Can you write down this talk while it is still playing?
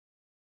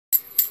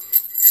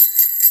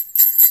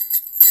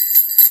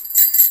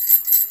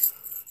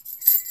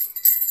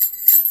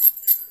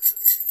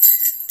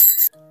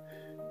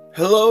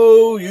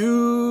Hello,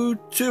 YouTubers!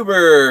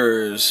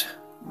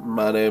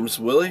 My name's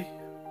Willie.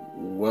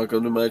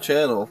 Welcome to my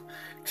channel.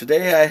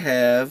 Today I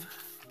have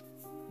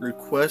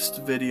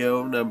request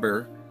video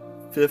number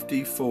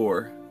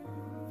 54.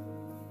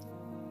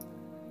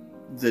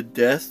 The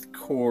Death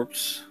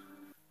Korps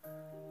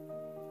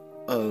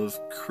of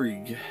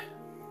Krieg.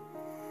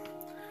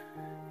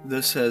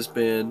 This has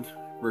been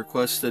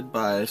requested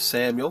by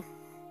Samuel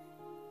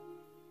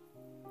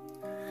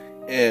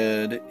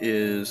and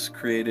is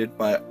created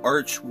by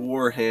Arch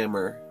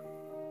Warhammer.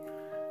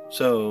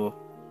 So,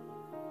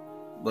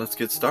 let's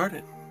get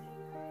started.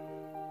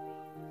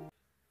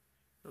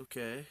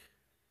 Okay,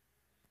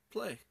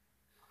 play.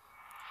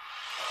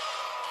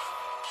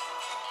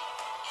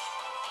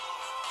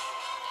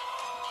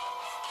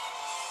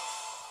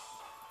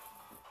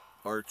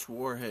 Arch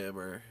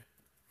Warhammer.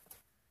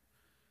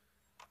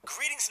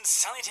 Greetings and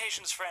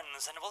salutations,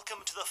 friends, and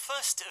welcome to the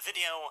first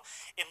video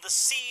in the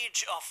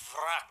Siege of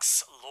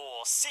Vrax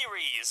lore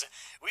series.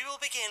 We will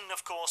begin,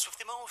 of course, with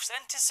the most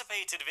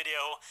anticipated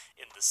video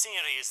in the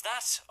series,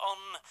 that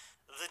on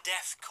the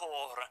Death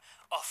Korps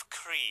of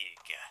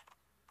Krieg.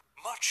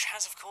 Much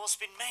has, of course,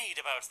 been made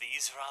about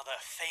these rather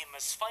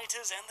famous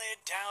fighters and their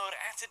dour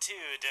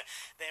attitude,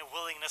 their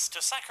willingness to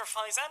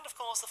sacrifice, and, of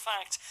course, the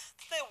fact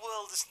that their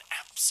world is an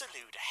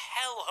absolute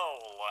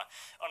hellhole,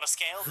 on a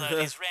scale that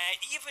is rare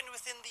even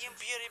within the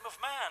Imperium of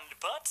Man.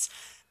 But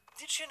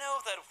did you know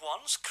that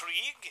once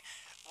Krieg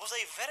was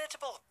a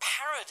veritable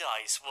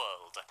paradise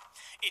world?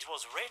 It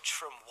was rich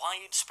from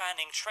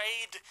wide-spanning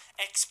trade,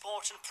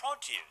 export, and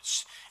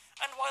produce.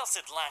 And whilst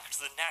it lacked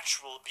the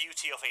natural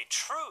beauty of a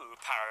true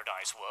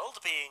paradise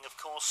world, being, of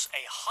course,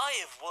 a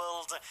hive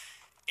world,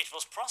 it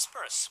was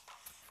prosperous.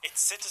 Its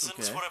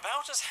citizens were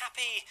about as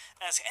happy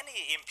as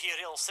any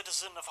imperial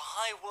citizen of a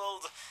high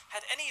world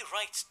had any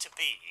right to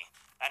be.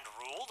 And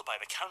ruled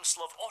by the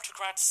Council of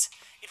Autocrats,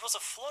 it was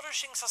a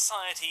flourishing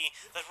society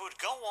that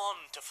would go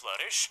on to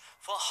flourish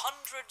for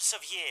hundreds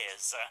of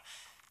years.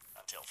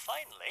 Until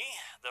finally,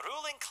 the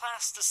ruling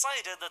class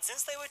decided that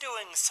since they were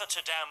doing such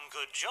a damn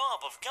good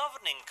job of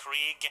governing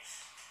Krieg,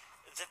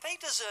 that they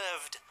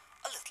deserved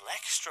a little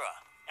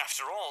extra.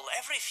 After all,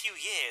 every few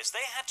years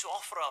they had to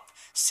offer up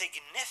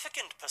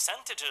significant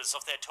percentages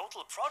of their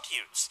total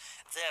produce,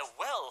 their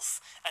wealth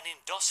and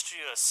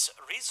industrious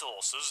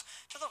resources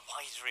to the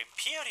wider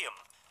Imperium.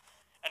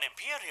 An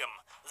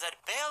Imperium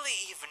that barely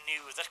even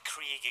knew that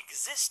Krieg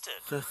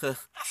existed.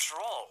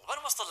 After all, when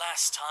was the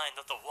last time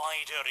that the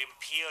wider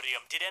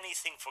Imperium did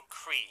anything for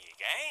Krieg,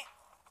 eh?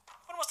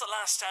 When was the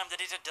last time that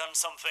it had done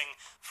something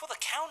for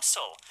the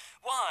Council?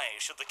 Why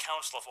should the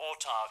Council of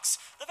Autarchs,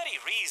 the very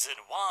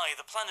reason why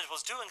the planet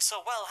was doing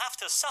so well,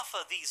 have to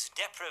suffer these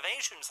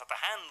deprivations at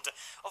the hand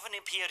of an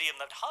Imperium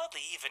that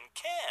hardly even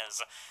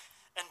cares?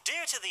 And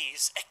due to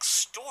these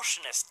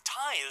extortionist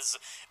tithes,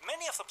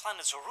 many of the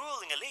planet's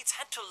ruling elites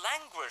had to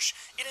languish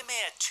in a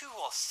mere 2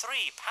 or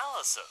 3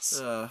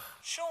 palaces.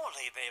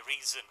 Surely, they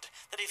reasoned,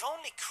 that if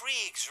only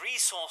Krieg's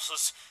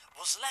resources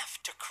was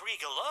left to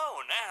Krieg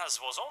alone, as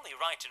was only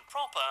right and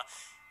proper,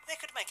 they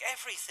could make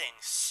everything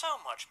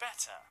so much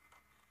better.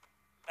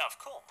 Now,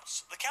 of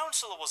course, the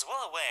Council was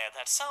well aware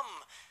that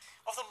some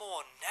of the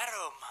more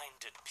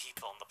narrow-minded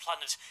people on the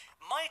planet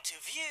might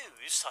view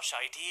such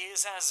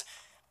ideas as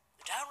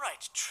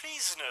downright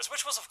treasonous,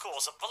 which was, of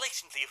course, a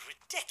blatantly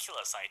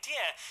ridiculous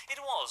idea. It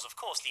was, of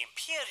course, the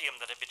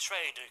Imperium that had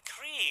betrayed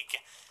Krieg,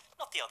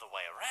 not the other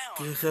way around.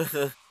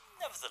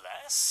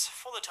 Nevertheless,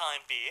 for the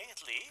time being,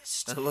 at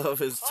least, I love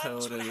his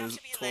plans tone would and have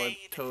his to be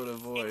laid tone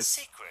of in voice.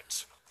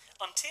 secret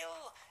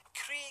until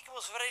Krieg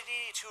was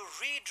ready to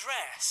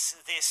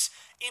redress this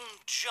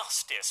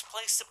injustice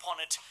placed upon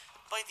it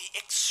by the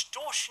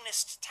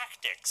extortionist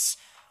tactics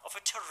of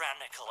a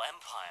tyrannical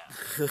empire.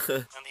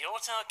 And the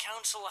Autarch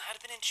Council had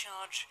been in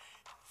charge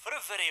for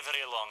a very,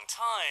 very long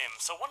time,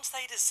 so once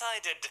they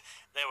decided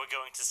they were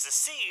going to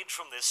secede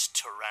from this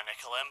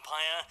tyrannical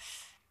empire,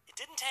 it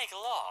didn't take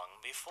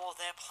long before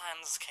their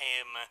plans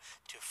came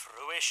to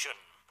fruition.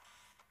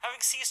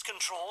 Having seized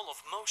control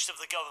of most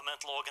of the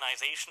governmental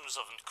organizations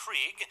of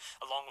Krieg,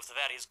 along with the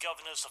various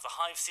governors of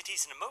the hive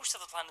cities and most of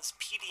the planet's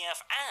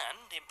PDF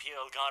and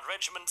Imperial Guard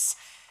regiments,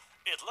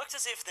 it looked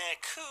as if their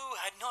coup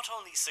had not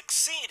only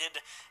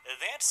succeeded,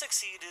 they had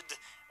succeeded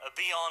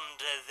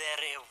beyond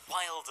their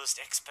wildest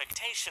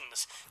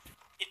expectations.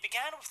 It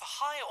began with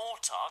the High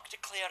Autarch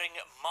declaring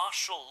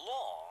martial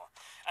law,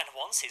 and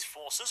once his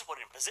forces were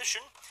in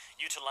position,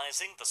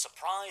 utilizing the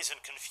surprise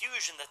and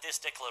confusion that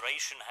this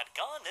declaration had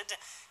garnered,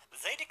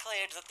 they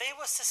declared that they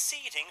were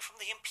seceding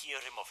from the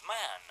Imperium of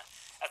Man.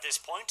 At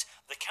this point,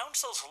 the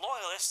Council's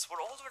loyalists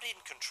were already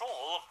in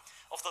control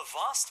of the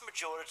vast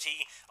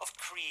majority of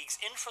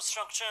Krieg's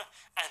infrastructure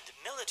and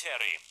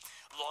military.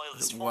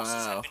 Loyalist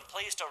forces had been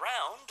placed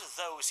around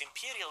those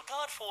Imperial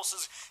Guard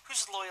forces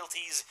whose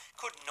loyalties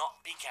could not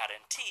be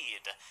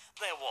guaranteed.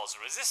 There was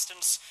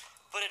resistance,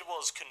 but it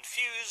was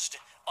confused,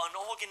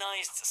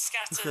 unorganized,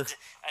 scattered,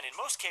 and in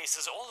most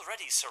cases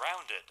already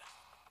surrounded.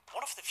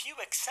 One of the few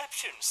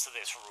exceptions to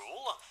this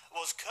rule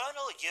was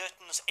Colonel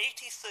Jurten's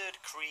 83rd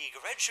Krieg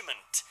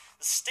Regiment,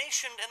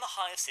 stationed in the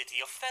high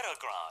city of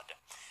Ferograd.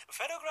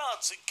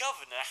 Ferograd's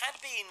governor had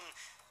been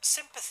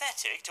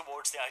sympathetic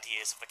towards the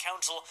ideas of the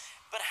council,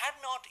 but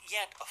had not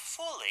yet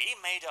fully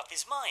made up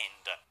his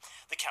mind.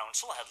 The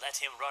council had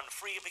let him run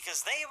free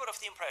because they were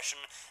of the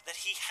impression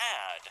that he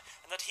had,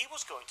 and that he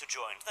was going to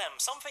join them,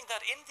 something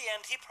that in the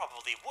end he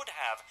probably would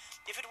have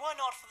if it were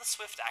not for the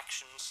swift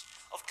actions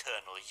of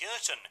Colonel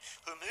Jurten,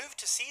 who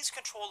moved to seize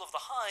control of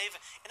the hive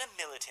in a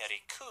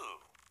military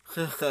coup.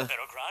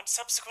 Ferograd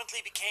subsequently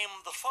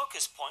became the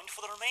focus point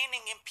for the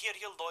remaining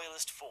Imperial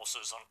Loyalist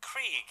forces on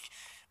Krieg,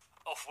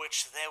 of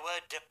which there were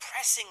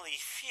depressingly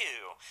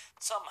few.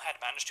 Some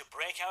had managed to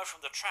break out from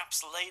the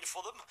traps laid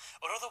for them,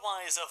 or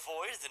otherwise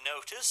avoid the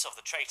notice of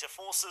the traitor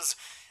forces,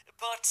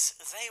 but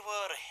they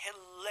were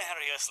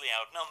hilariously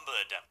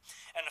outnumbered,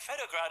 and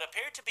Ferograd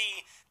appeared to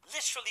be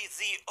literally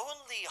the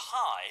only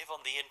hive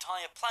on the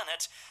entire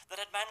planet that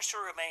had managed to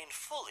remain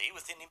fully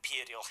within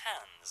Imperial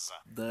hands.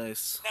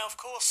 Nice. Now, of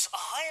course,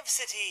 a hive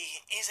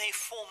city is a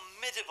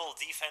formidable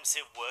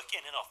defensive work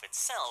in and of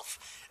itself,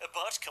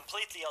 but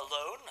completely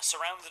alone,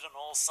 surrounded on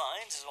all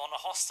sides, on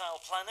a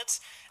hostile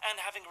planet, and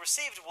having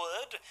received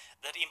word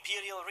that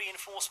Imperial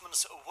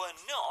reinforcements were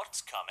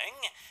not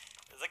coming,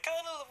 the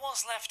Colonel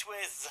was left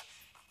with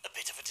a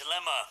bit of a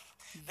dilemma.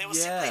 There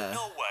was simply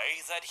no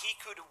way that he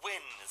could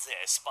win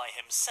this by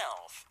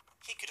himself.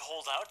 He could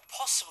hold out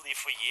possibly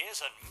for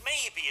years and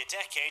maybe a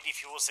decade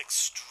if he was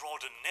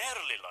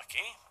extraordinarily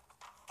lucky.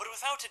 But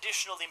without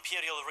additional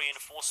Imperial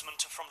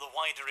reinforcement from the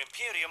wider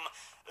Imperium,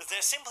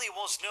 there simply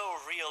was no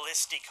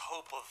realistic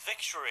hope of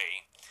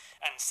victory,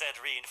 and said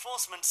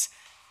reinforcements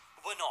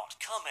were not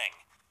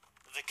coming.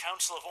 The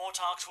Council of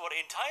Autarchs were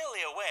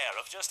entirely aware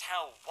of just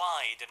how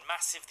wide and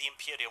massive the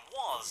Imperium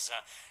was.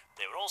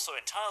 They were also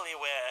entirely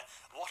aware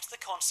what the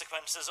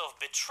consequences of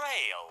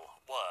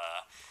betrayal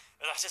were.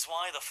 That is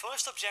why the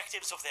first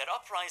objectives of their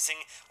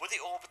uprising were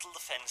the orbital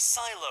defense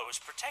silos,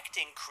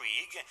 protecting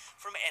Krieg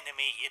from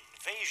enemy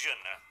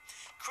invasion.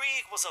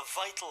 Krieg was a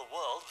vital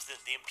world within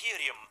the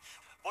Imperium,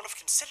 one of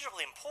considerable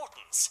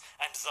importance,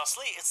 and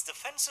thusly its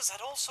defenses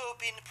had also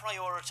been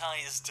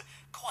prioritized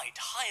quite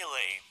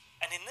highly.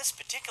 And in this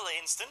particular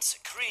instance,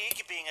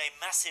 Krieg being a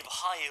massive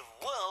hive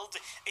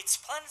world, its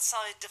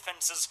planet-side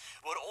defenses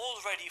were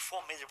already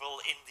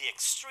formidable in the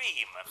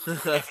extreme,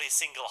 every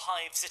single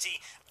hive city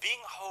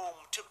being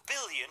home to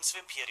billions of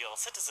Imperial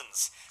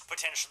citizens,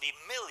 potentially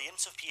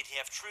millions of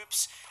PDF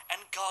troops,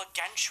 and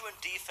gargantuan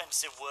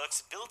defensive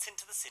works built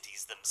into the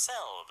cities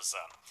themselves.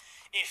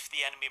 If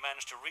the enemy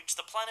managed to reach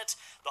the planet,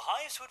 the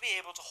hives would be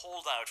able to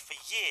hold out for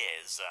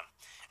years.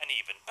 And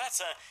even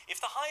better,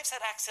 if the hives had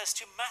access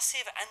to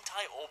massive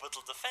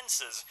anti-orbital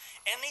defenses,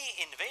 any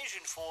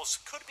invasion force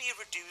could be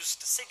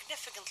reduced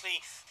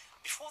significantly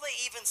before they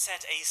even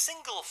set a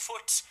single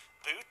foot,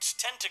 boot,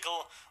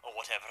 tentacle, or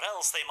whatever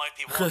else they might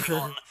be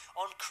walking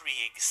on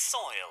Krieg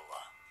soil.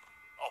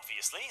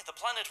 Obviously, the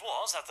planet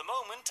was, at the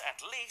moment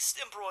at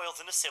least, embroiled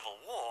in a civil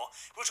war,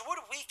 which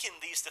would weaken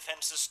these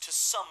defenses to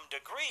some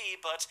degree,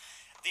 but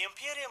the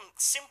Imperium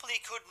simply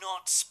could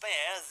not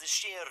spare the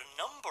sheer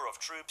number of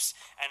troops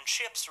and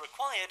ships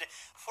required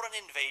for an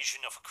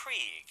invasion of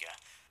Krieg.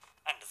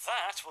 And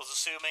that was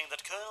assuming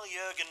that Colonel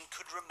Jurgen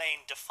could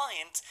remain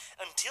defiant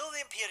until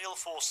the Imperial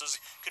forces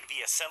could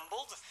be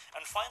assembled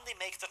and finally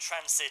make the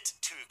transit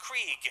to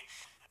Krieg.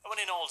 When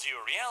in all due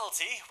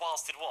reality,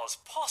 whilst it was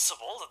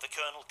possible that the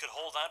Colonel could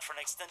hold out for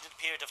an extended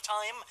period of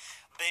time,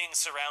 being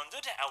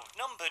surrounded,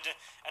 outnumbered,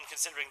 and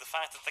considering the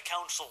fact that the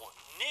Council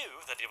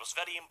knew that it was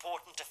very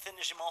important to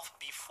finish him off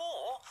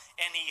before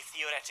any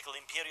theoretical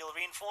Imperial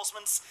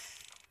reinforcements,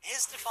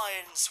 his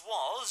defiance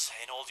was,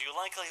 in all due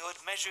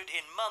likelihood, measured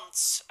in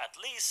months, at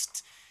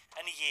least,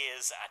 and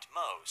years at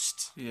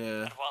most.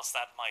 Yeah. And whilst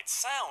that might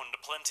sound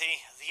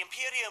plenty, the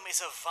Imperium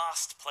is a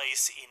vast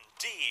place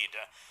indeed.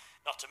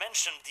 Not to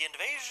mention, the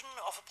invasion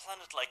of a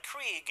planet like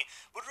Krieg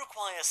would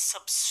require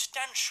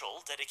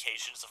substantial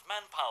dedications of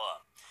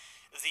manpower.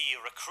 The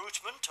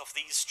recruitment of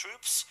these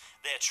troops,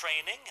 their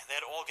training,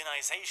 their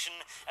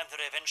organization, and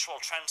their eventual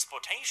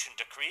transportation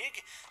to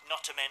Krieg,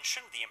 not to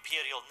mention the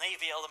Imperial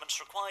Navy elements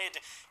required,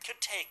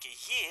 could take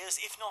years,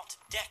 if not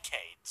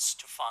decades,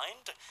 to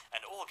find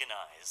and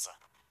organize.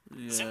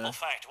 Yeah. The simple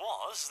fact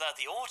was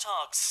that the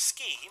Autarchs'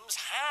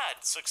 schemes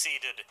had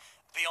succeeded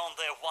beyond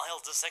their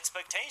wildest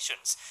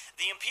expectations.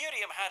 The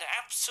Imperium had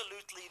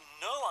absolutely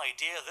no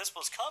idea this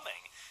was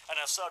coming,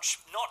 and as such,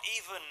 not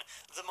even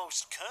the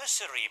most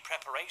cursory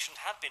preparation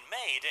had been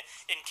made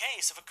in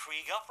case of a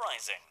Krieg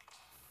uprising.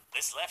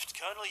 This left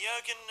Colonel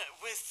Jurgen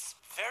with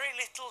very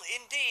little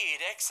indeed,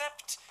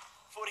 except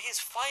for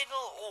his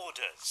final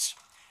orders.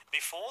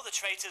 Before the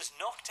traitors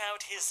knocked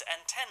out his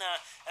antenna,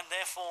 and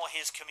therefore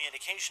his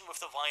communication with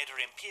the wider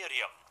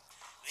Imperium.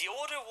 The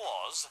order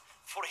was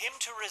for him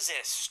to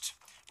resist,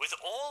 with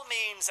all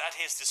means at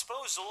his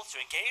disposal to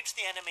engage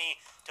the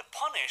enemy, to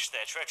punish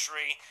their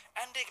treachery,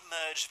 and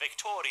emerge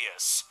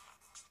victorious,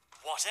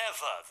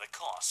 whatever the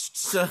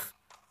costs.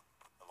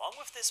 Along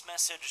with this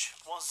message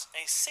was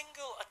a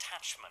single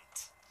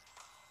attachment.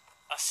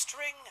 A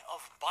string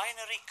of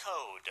binary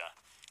code,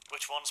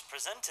 which once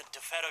presented to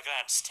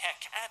Ferrograd's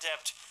tech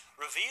adept,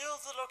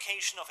 revealed the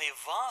location of a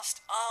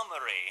vast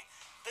armory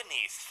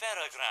beneath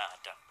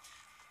Ferrograd,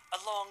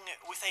 along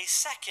with a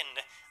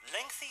second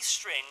lengthy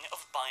string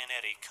of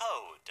binary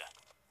code.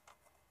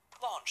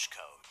 Launch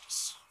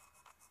codes.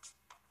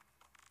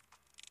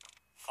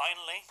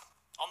 Finally,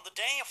 on the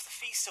day of the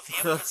Feast of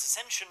the Emperor's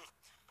Ascension,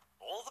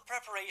 all the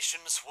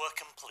preparations were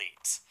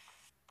complete.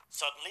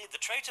 Suddenly,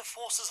 the traitor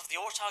forces of the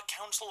Ortag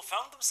Council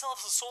found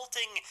themselves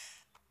assaulting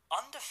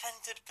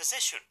undefended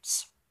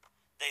positions.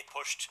 They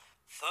pushed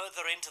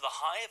further into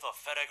the hive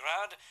of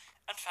Ferrograd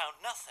and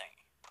found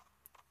nothing.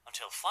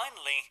 Until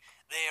finally,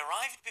 they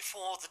arrived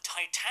before the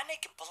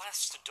titanic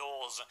blast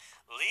doors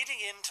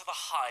leading into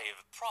the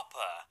hive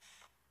proper,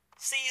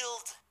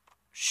 sealed,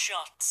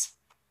 shut,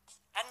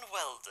 and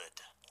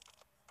welded.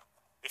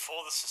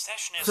 Before the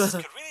secessionists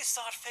could really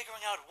start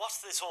figuring out what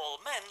this all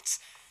meant,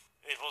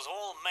 it was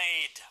all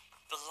made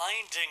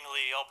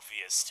blindingly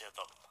obvious to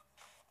them.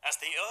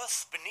 As the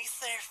earth beneath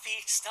their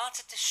feet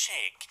started to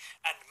shake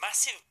and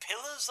massive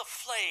pillars of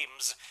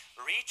flames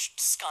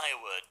reached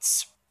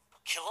skywards.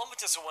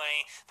 Kilometers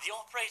away, the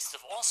operators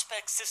of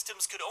Auspex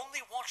systems could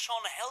only watch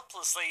on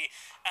helplessly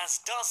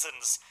as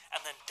dozens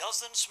and then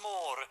dozens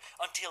more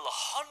until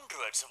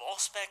hundreds of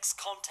Auspex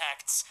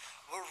contacts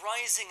were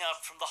rising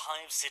up from the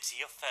hive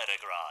city of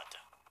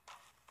Ferrograd.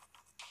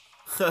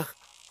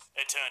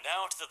 It turned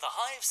out that the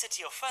hive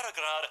city of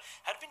Ferrograd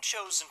had been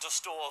chosen to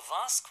store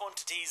vast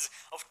quantities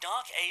of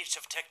Dark Age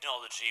of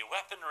technology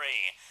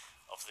weaponry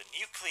of the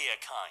nuclear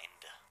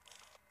kind,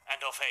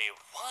 and of a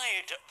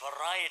wide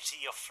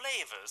variety of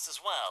flavors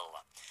as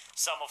well.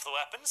 Some of the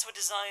weapons were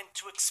designed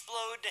to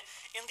explode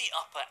in the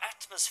upper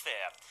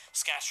atmosphere,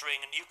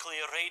 scattering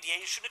nuclear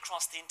radiation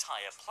across the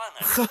entire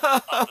planet.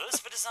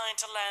 Others were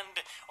designed to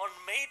land on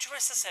major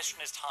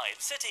secessionist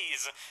hive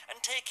cities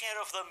and take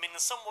care of them in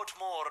a somewhat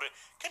more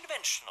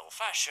conventional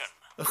fashion.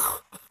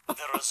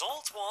 The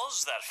result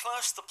was that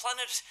first the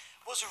planet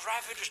was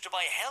ravaged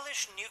by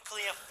hellish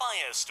nuclear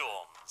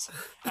firestorms,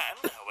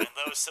 and when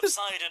those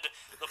subsided,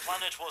 the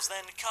planet was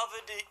then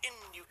covered in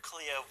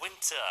nuclear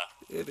winter.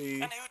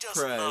 And who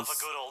doesn't love a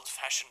good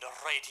old-fashioned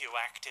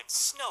radioactive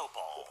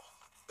snowball?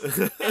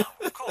 Now,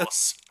 of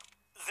course,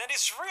 there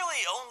is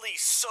really only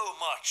so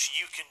much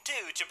you can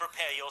do to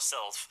prepare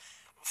yourself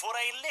for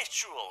a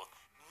literal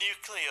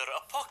nuclear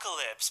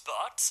apocalypse,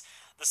 but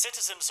the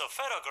citizens of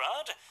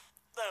Ferrograd,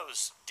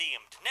 those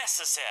deemed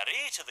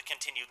necessary to the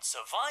continued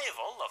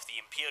survival of the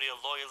Imperial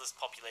Loyalist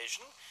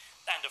population,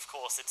 and of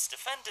course its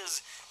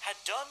defenders, had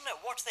done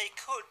what they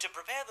could to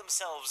prepare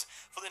themselves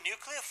for the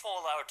nuclear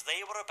fallout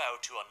they were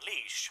about to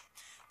unleash.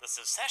 The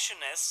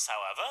secessionists,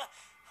 however,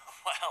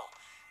 well,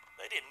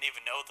 they didn't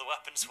even know the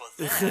weapons were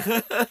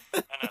there,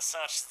 and as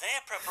such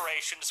their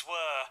preparations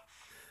were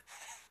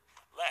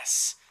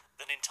less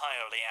than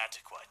entirely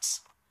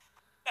adequate.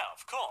 Now,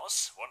 of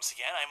course, once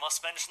again, I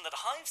must mention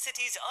that hive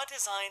cities are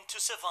designed to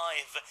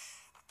survive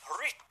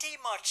pretty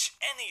much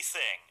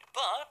anything,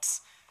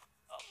 but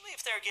only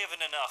if they're given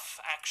enough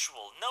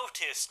actual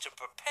notice to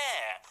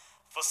prepare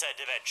for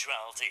said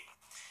eventuality.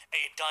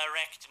 A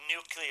direct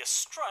nuclear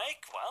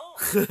strike,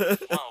 well,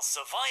 while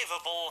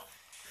survivable,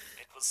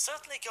 it was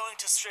certainly going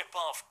to strip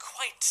off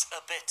quite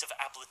a bit of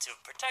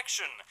ablative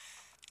protection,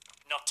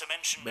 not to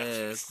mention a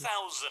few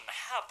thousand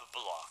hab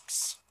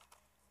blocks.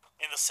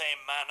 In the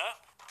same manner,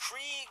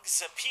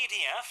 Krieg's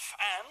PDF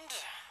and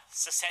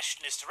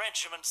secessionist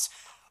regiments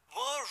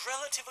were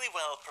relatively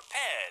well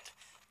prepared.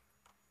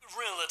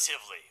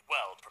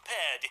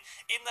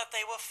 In that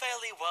they were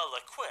fairly well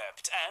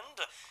equipped,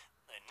 and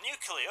the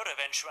nuclear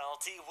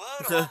eventuality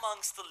were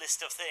amongst the list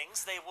of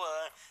things they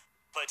were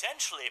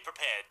potentially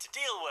prepared to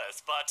deal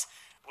with, but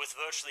with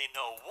virtually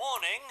no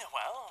warning,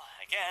 well,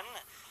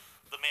 again,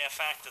 the mere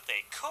fact that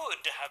they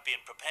could have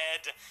been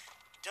prepared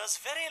does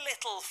very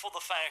little for the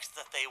fact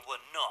that they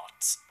were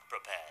not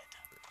prepared.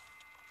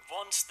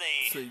 Once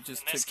the, in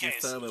this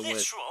case,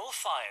 literal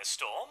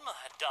firestorm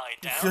had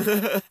died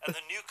down and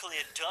the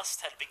nuclear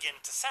dust had begun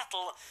to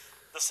settle,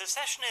 the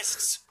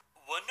secessionists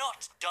were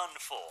not done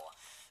for.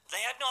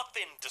 They had not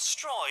been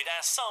destroyed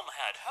as some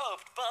had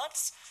hoped,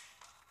 but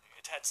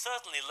it had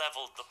certainly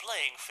leveled the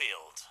playing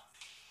field.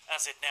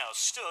 As it now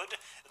stood,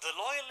 the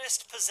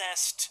Loyalists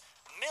possessed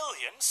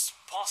millions,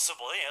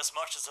 possibly as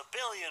much as 1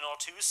 billion or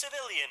 2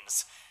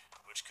 civilians,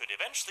 which could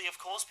eventually, of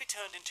course, be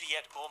turned into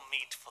yet more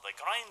meat for the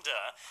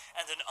grinder,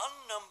 and an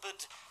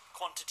unnumbered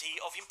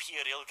quantity of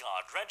Imperial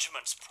Guard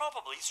regiments,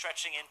 probably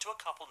stretching into a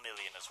couple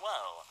million as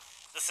well.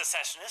 The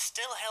secessionists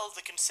still held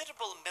a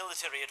considerable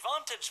military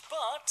advantage,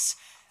 but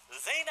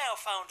they now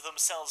found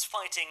themselves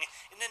fighting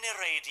in an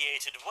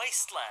irradiated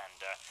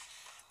wasteland.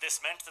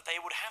 This meant that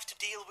they would have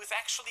to deal with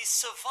actually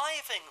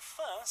surviving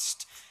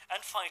first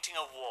and fighting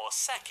a war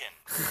second,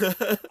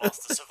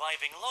 whilst the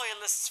surviving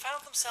Loyalists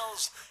found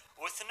themselves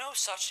with no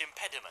such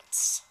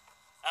impediments.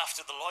 After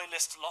the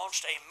Loyalists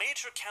launched a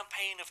major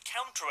campaign of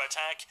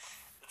counterattack,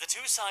 the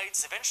two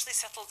sides eventually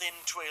settled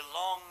into a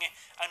long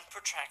and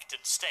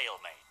protracted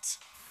stalemate.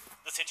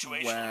 The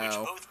situation in which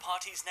both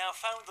parties now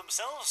found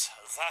themselves,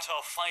 that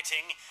of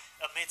fighting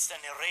amidst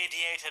an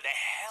irradiated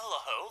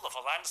hellhole of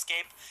a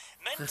landscape,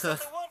 meant that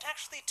there weren't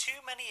actually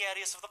too many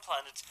areas of the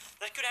planet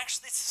that could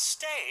actually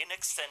sustain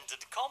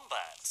extended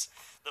combat.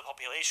 The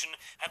population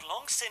had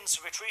long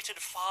since retreated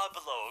far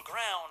below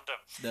ground,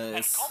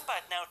 and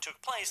combat now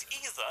took place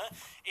either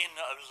in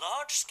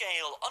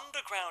large-scale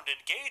underground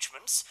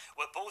engagements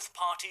where both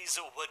parties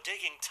were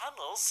digging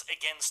tunnels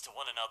against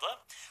one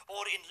another,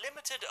 or in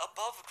limited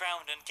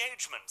above-ground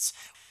engagements.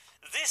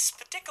 This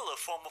particular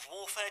form of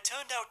warfare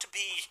turned out to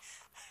be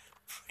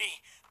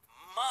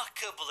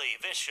remarkably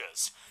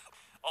vicious.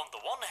 On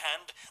the one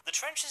hand, the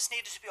trenches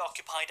needed to be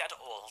occupied at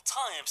all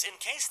times in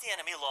case the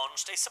enemy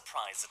launched a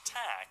surprise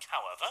attack.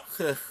 However,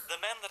 the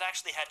men that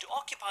actually had to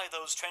occupy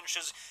those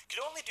trenches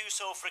could only do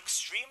so for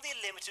extremely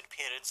limited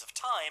periods of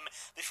time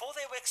before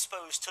they were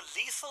exposed to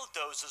lethal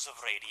doses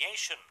of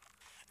radiation.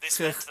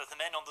 This meant that the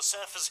men on the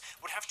surface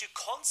would have to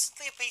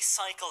constantly be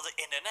cycled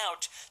in and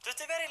out to at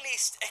the very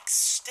least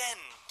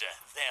extend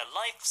their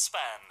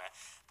lifespan.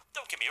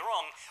 Don't get me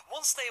wrong,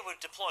 once they were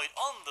deployed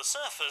on the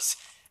surface,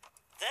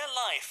 their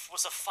life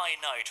was a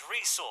finite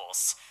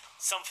resource,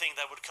 something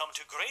that would come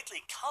to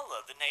greatly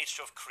colour the nature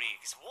of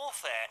Krieg's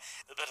warfare,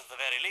 but at the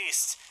very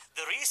least,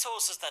 the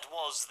resources that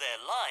was their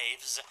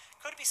lives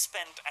could be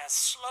spent as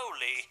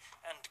slowly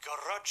and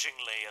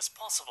grudgingly as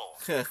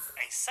possible.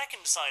 A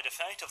second side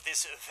effect of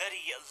this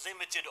very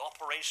limited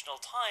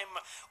operational time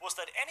was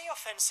that any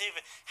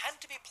offensive had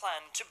to be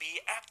planned to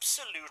be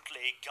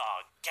absolutely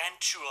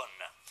gargantuan.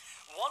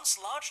 Once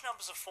large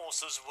numbers of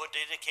forces were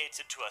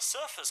dedicated to a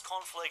surface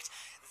conflict,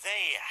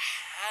 they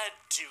had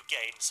to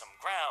gain some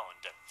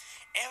ground.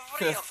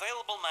 Every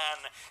available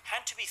man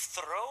had to be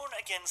thrown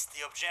against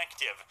the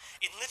objective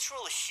in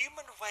literal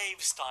human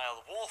wave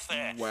style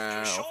warfare to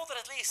ensure that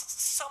at least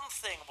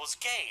something was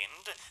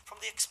gained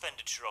from the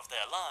expenditure of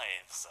their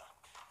lives.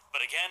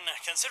 But again,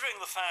 considering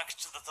the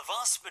fact that the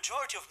vast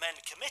majority of men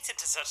committed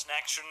to such an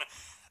action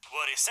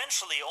were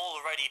essentially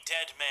already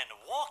dead men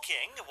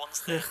walking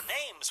once their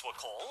names were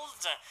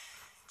called,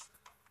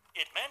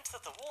 it meant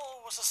that the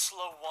war was a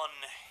slow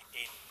one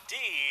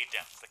indeed.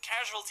 The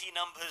casualty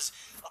numbers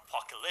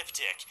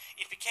apocalyptic.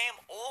 It became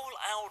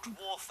all-out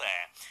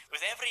warfare,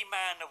 with every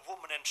man,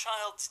 woman and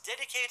child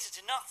dedicated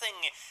to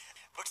nothing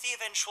but the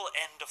eventual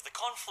end of the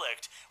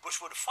conflict,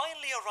 which would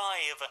finally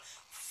arrive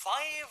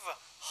 500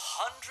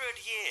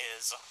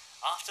 years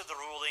after the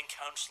ruling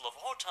Council of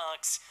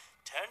Autarchs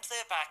turned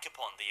their back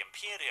upon the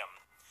Imperium.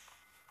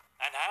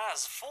 And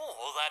as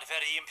for that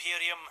very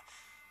Imperium,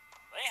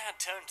 they had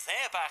turned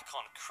their back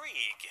on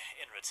Krieg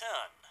in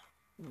return.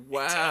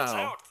 It turns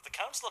out that the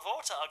Council of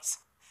Autarchs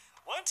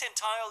weren't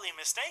entirely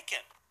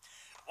mistaken.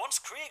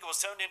 Once Krieg was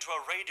turned into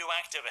a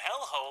radioactive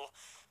hellhole,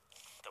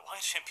 the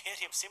White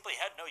Imperium simply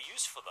had no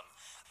use for them.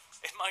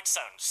 It might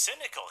sound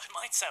cynical, it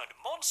might sound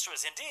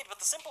monstrous indeed, but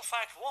the simple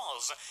fact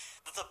was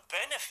that the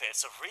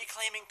benefits of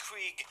reclaiming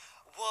Krieg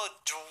were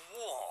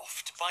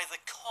dwarfed by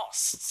the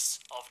costs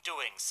of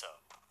doing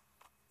so.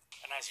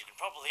 And as you can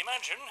probably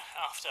imagine,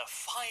 after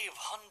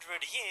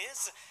 500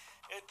 years,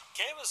 it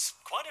came as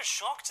quite a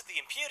shock to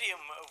the Imperium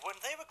when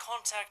they were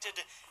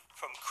contacted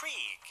from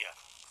Krieg,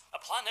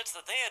 a planet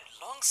that they had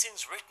long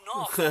since written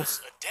off as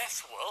a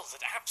death world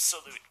at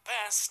absolute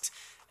best,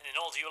 and in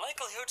all due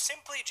likelihood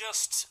simply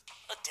just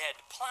a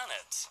dead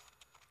planet.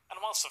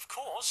 And whilst of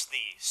course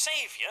the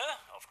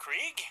saviour of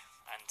Krieg,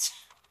 and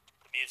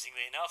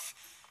amusingly enough,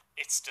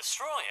 its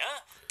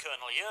destroyer,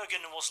 Colonel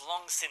Jurgen, was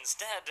long since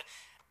dead,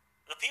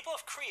 the people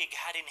of Krieg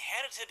had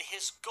inherited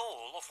his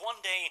goal of one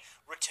day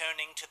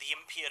returning to the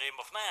Imperium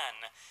of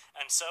Man,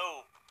 and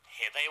so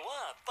here they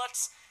were,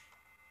 but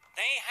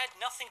they had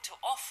nothing to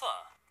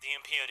offer the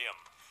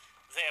Imperium.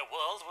 Their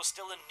world was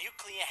still a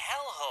nuclear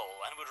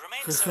hellhole and would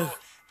remain so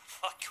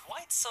for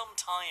quite some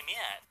time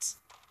yet.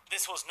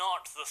 This was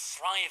not the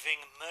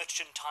thriving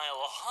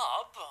mercantile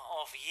hub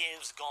of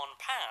years gone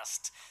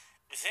past.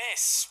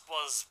 This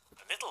was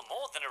little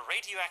more than a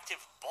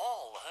radioactive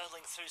ball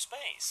hurling through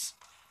space.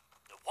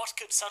 What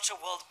could such a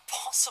world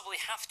possibly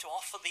have to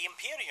offer the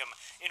Imperium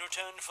in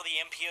return for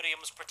the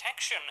Imperium's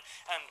protection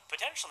and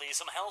potentially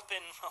some help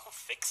in, well,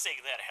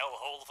 fixing their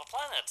hellhole of a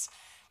planet?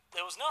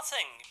 There was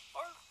nothing.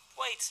 Or,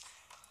 wait,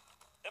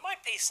 there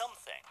might be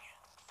something.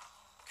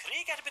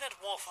 Krieg had been at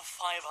war for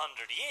 500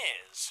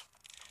 years.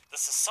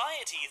 The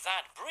society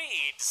that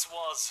breeds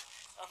was,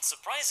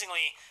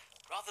 unsurprisingly,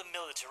 rather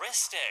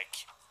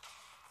militaristic.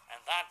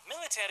 And that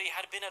military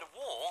had been at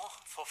war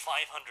for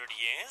 500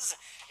 years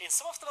in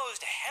some of the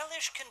most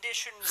hellish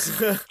conditions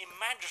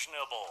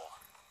imaginable.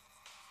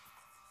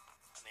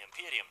 And the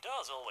Imperium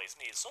does always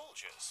need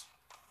soldiers.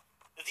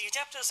 The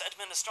Adeptus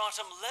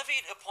Administratum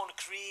levied upon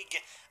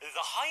Krieg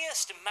the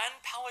highest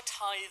manpower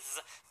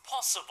tithe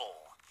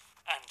possible.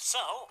 And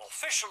so,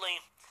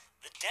 officially,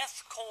 the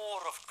Death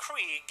Corps of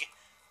Krieg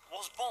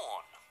was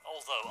born,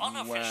 although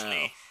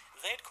unofficially,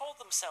 they'd called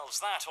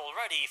themselves that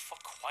already for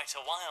quite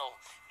a while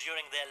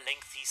during their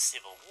lengthy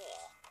civil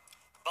war.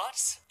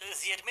 But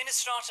the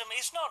administratum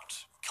is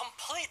not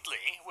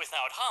completely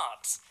without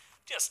heart,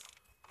 just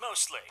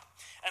mostly.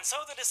 And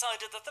so they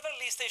decided that at the very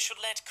least they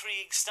should let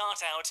Krieg start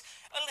out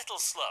a little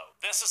slow.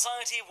 Their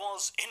society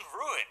was in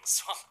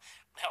ruins.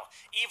 Well,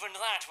 even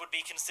that would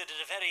be considered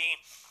a very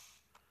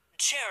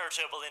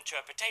charitable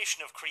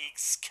interpretation of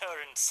Krieg's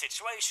current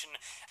situation,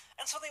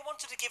 and so they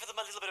wanted to give them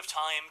a little bit of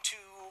time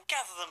to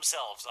gather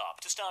themselves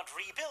up, to start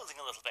rebuilding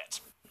a little bit.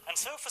 And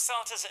so, for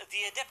starters,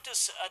 the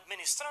Adeptus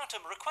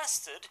Administratum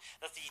requested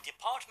that the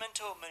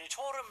Departamento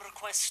Munitorum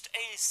request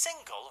a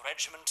single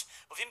regiment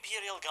of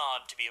Imperial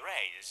Guard to be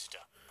raised.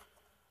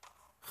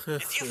 The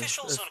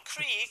officials on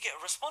Krieg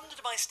responded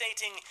by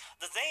stating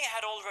that they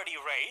had already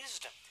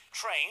raised,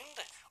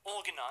 trained,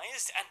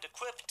 organized, and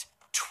equipped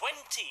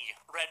 20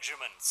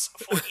 regiments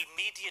for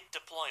immediate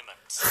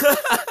deployment.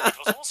 It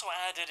was also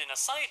added in a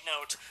side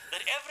note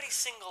that every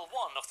single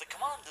one of the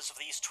commanders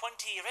of these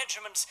 20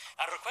 regiments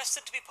are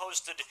requested to be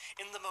posted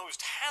in the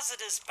most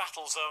hazardous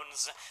battle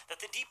zones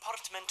that the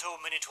Departamento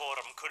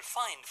Munitorum could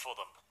find for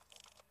them.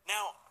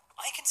 Now,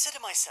 I consider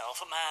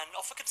myself a man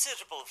of a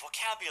considerable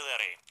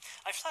vocabulary.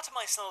 I flatter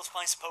myself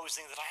by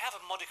supposing that I have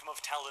a modicum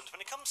of talent when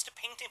it comes to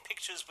painting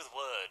pictures with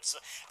words,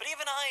 but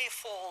even I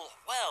fall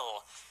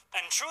well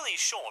and truly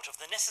short of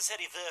the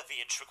necessary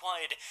verbiage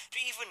required to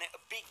even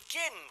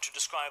begin to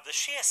describe the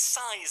sheer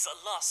size,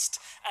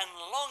 lust, and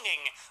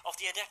longing of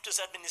the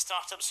Adeptus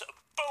Administratum's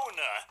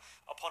boner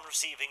upon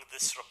receiving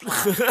this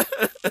reply.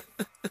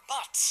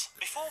 But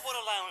before one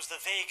allows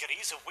the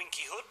vagaries of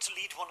Winkyhood to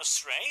lead one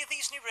astray,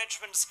 these new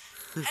regiments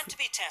had to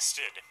be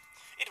tested.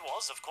 It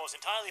was, of course,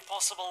 entirely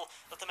possible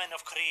that the men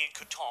of Krieg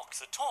could talk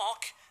the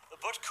talk,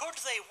 but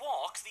could they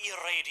walk the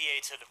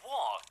irradiated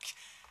walk?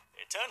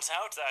 It turns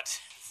out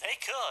that they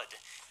could.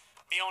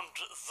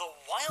 Beyond the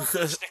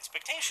wildest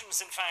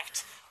expectations, in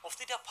fact, of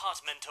the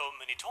Departamento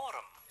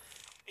Munitorum.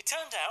 It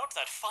turned out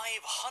that 500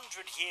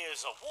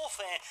 years of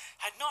warfare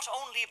had not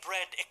only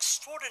bred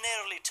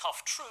extraordinarily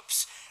tough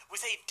troops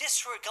with a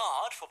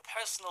disregard for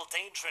personal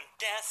danger and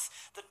death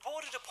that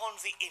bordered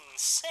upon the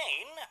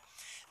insane,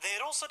 they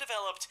had also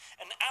developed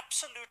an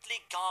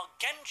absolutely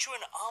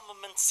gargantuan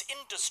armaments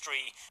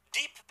industry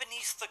deep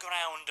beneath the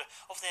ground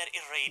of their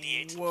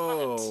irradiated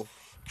planet.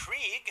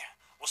 Krieg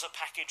was a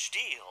package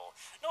deal.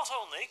 Not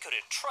only could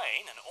it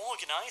train and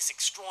organize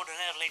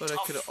extraordinarily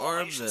tough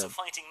formations of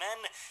fighting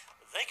men,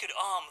 they could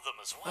arm them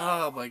as well.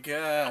 Oh my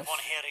gosh.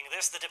 Upon hearing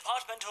this, the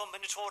Departamento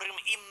Munitorum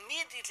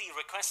immediately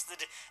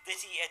requested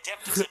that the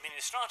Adeptus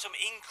Administratum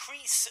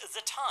increase the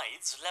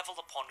tithes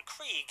leveled upon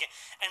Krieg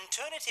and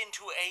turn it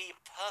into a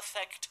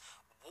perfect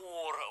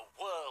war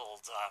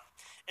world.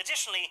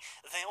 Additionally,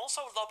 they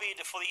also lobbied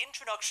for the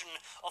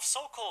introduction of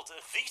so-called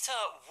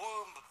Vita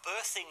womb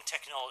birthing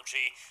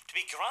technology to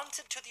be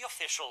granted to the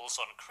officials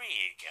on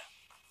Krieg.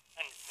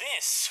 And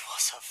this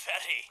was a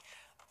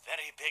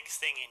very big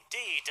thing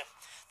indeed.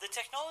 The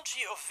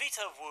technology of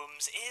Vita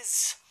wombs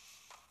is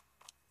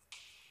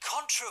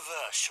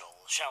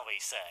controversial, shall we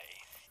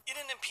say. In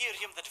an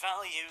Imperium that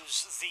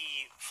values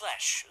the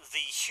flesh,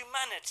 the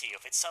humanity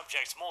of its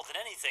subjects more than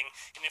anything,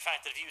 and in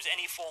fact that views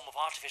any form of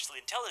artificial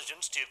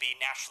intelligence to be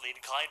naturally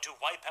inclined to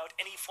wipe out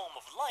any form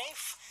of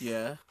life,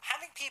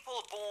 having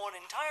people born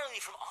entirely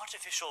from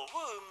artificial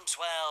wombs,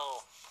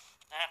 well,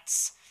 that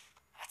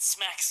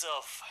smacks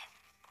of,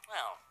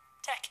 well,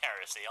 tech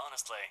heresy,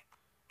 honestly.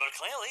 But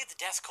clearly, the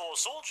Death Corps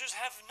soldiers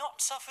have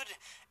not suffered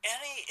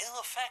any ill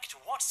effect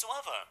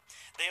whatsoever.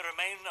 They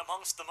remain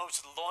amongst the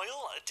most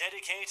loyal,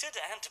 dedicated,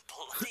 and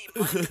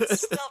bloody-minded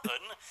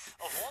stubborn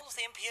of all of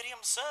the Imperium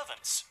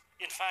servants.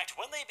 In fact,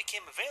 when they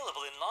became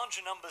available in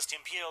larger numbers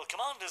to Imperial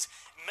commanders,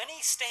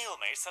 many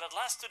stalemates that had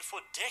lasted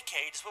for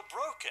decades were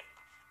broken.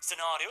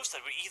 Scenarios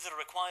that would either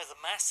require the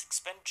mass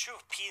expenditure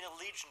of penal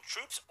legion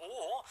troops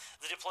or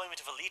the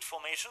deployment of elite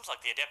formations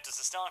like the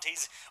Adeptus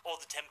Astartes or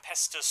the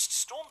Tempestus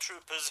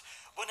stormtroopers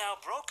were now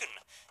broken,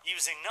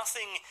 using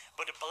nothing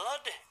but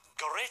blood,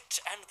 grit,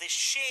 and the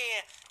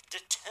sheer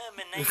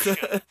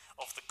determination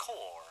of the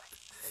Corps.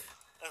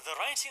 The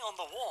writing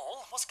on the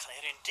wall was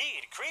clear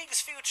indeed.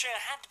 Krieg's future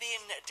had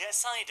been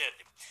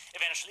decided.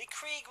 Eventually,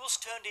 Krieg was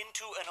turned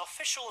into an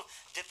official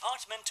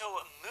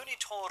Departamento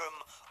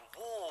Munitorum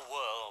war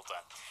world.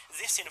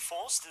 This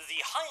enforced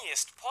the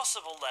highest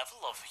possible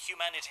level of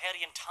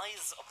humanitarian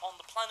ties upon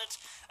the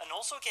planet and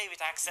also gave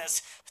it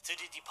access to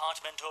the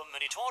Departamento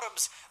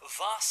Munitorum's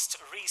vast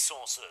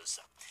resources.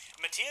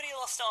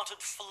 Material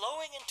started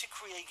flowing into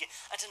Krieg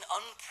at an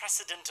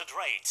unprecedented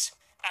rate,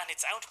 and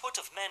its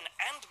output of men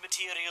and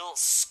material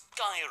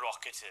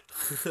skyrocketed.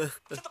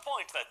 To the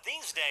point that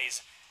these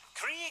days,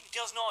 Krieg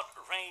does not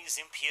raise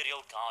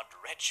Imperial Guard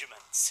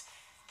regiments.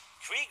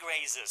 Krieg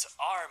raises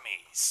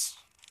armies.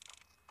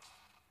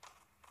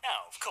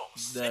 Now, of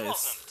course, it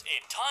wasn't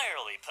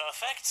entirely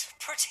perfect.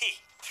 Pretty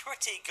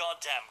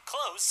goddamn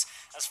close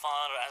as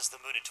far as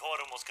the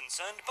Munitorum was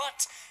concerned,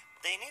 but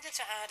they needed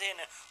to add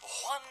in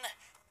one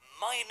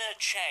minor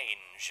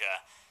change.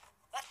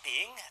 That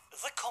being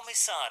the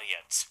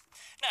Commissariat.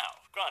 Now,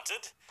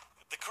 granted,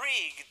 The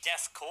Krieg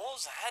Death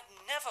Corps had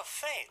never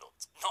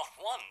failed, not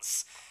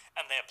once,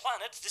 and their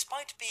planet,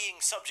 despite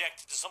being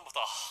subjected to some of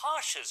the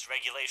harshest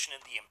regulation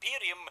in the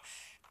Imperium,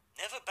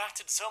 never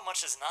batted so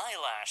much as an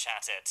eyelash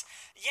at it.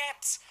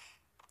 Yet,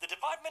 the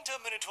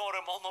Departamento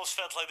Munitorum almost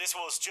felt like this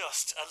was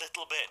just a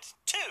little bit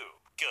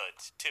too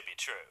good to be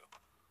true.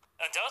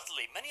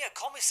 Undoubtedly, many a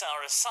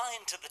commissar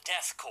assigned to the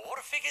Death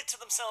Corps figured to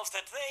themselves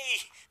that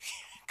they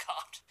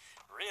got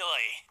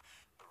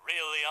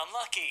really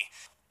unlucky.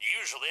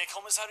 Usually, a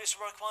commissar is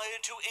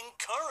required to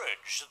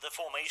encourage the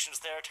formations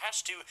they're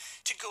attached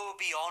to go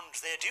beyond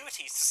their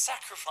duties, to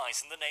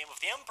sacrifice in the name of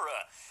the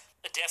Emperor.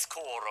 A Death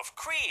Korps of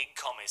Krieg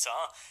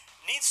commissar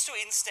needs to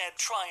instead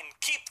try and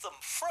keep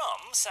them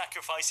from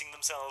sacrificing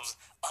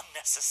themselves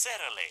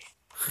unnecessarily.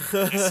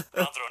 This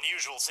rather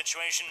unusual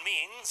situation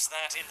means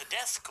that in the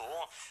Death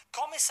Corps,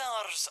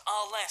 commissars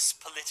are less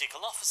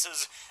political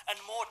officers and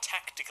more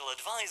tactical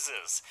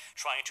advisors,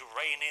 trying to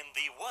rein in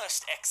the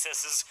worst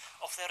excesses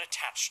of their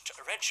attached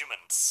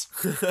regiments.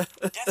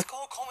 Death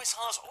Corps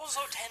commissars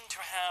also tend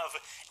to have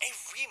a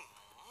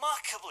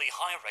remarkably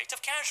high rate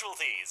of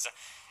casualties.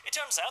 It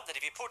turns out that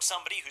if you put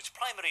somebody whose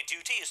primary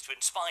duty is to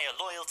inspire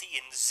loyalty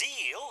and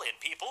zeal in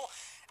people,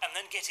 and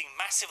then getting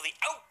massively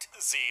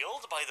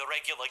out-zealed by the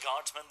regular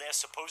guardsmen they're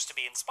supposed to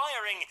be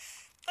inspiring,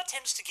 that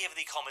tends to give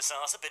the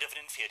commissars a bit of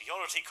an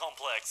inferiority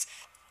complex,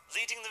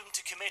 leading them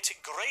to commit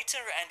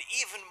greater and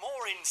even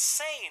more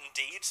insane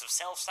deeds of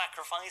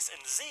self-sacrifice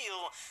and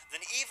zeal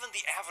than even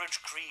the average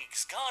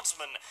Krieg's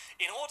guardsman,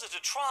 in order to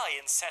try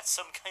and set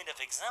some kind of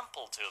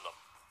example to them.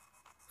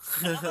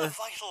 Another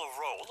vital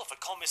role of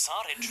a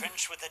commissar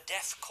entrenched with a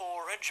Death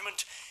Corps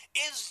regiment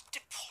is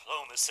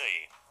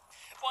diplomacy.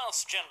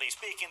 Whilst, generally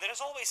speaking, there is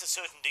always a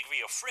certain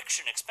degree of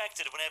friction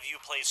expected whenever you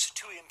place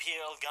two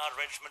Imperial Guard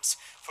regiments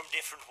from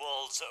different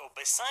worlds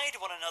beside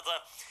one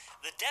another,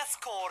 the Death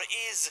Corps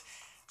is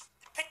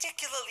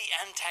particularly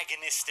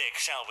antagonistic,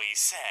 shall we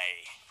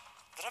say.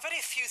 There are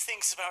very few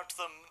things about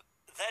them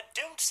that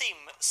don't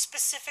seem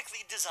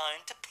specifically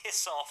designed to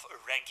piss off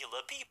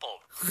regular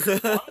people.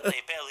 One,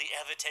 they barely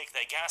ever take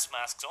their gas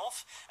masks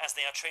off, as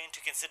they are trained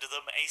to consider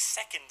them a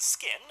second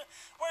skin.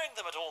 Wearing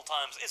them at all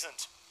times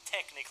isn't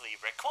technically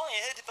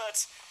required,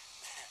 but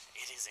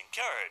it is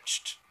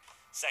encouraged.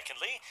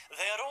 Secondly,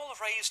 they are all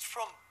raised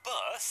from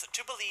birth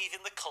to believe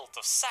in the cult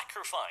of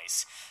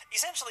sacrifice.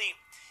 Essentially,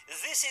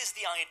 this is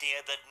the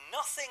idea that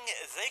nothing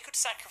they could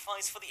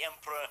sacrifice for the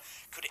Emperor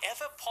could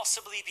ever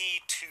possibly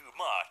be too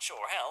much,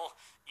 or hell,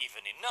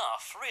 even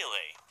enough,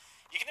 really.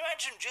 You can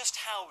imagine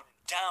just how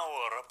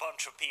dour a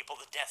bunch of people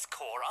the Death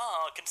Corps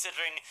are,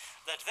 considering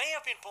that they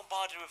have been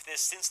bombarded with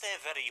this since their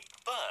very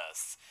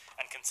birth,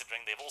 and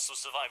considering they've also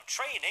survived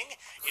training,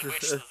 in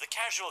which the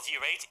casualty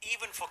rate,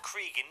 even for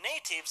Krieg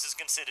natives, is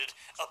considered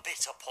a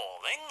bit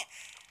appalling.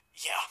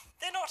 Yeah,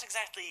 they're not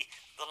exactly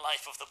the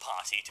life of the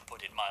party, to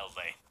put it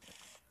mildly.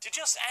 To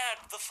just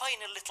add the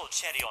final little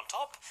cherry on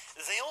top,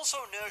 they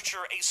also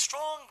nurture a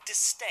strong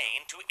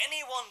disdain to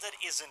anyone that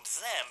isn't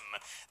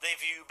them. They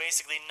view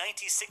basically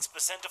 96%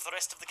 of the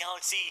rest of the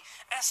galaxy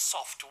as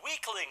soft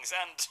weaklings,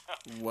 and,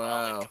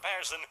 well, in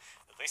comparison,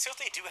 they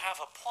certainly do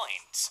have a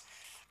point.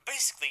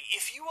 Basically,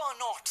 if you are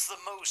not the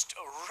most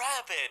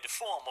rabid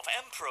form of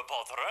Emperor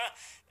botherer,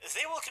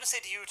 they will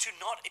consider you to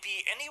not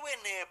be anywhere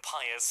near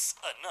pious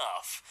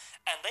enough,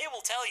 and they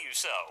will tell you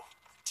so,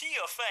 to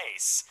your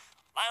face,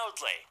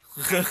 loudly,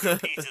 and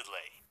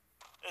repeatedly.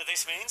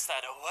 This means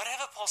that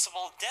wherever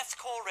possible, Death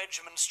Corps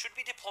regiments should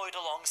be deployed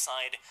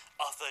alongside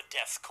other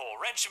Death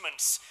Corps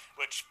regiments,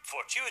 which,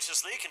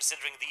 fortuitously,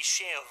 considering the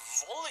sheer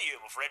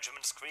volume of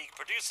regiments Krieg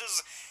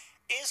produces,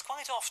 is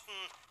quite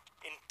often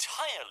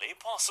entirely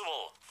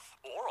possible.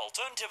 Or,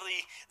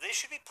 alternatively, they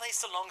should be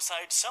placed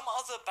alongside some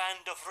other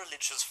band of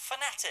religious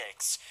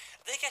fanatics.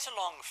 They get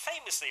along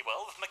famously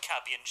well with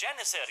Maccabean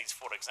Janissaries,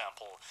 for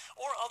example,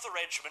 or other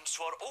regiments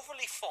who are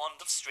overly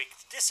fond of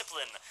strict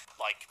discipline,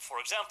 like,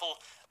 for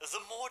example, the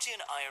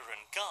Mordian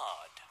Iron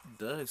Guard.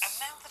 Nice. And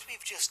now that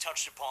we've just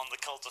touched upon the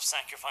cult of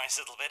sacrifice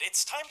a little bit,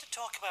 it's time to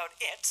talk about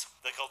it,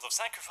 the cult of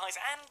sacrifice,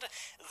 and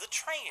the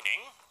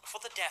training for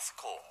the Death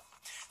Corps.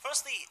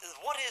 Firstly,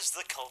 what is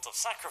the cult of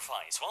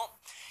sacrifice? Well,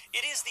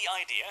 it is the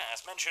idea,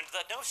 as mentioned,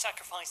 that no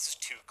sacrifice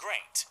is too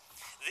great.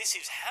 This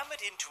is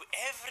hammered into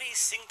every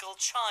single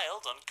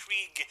child on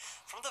Krieg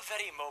from the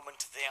very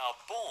moment they are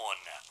born.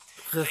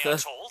 They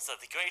are told that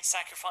the great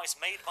sacrifice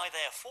made by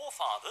their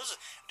forefathers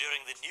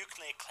during the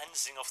nuclear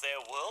cleansing of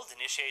their world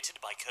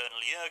initiated by Colonel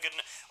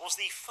Jurgen was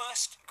the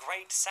first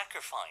great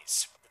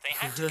sacrifice that they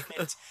had to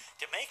commit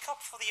to make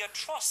up for the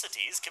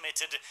atrocities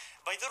committed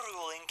by the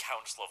ruling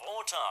Council of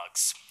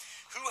Autarchs,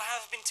 who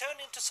have been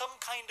turned into some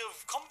kind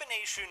of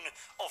combination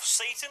of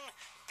Satan,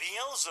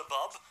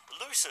 Beelzebub,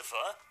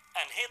 Lucifer,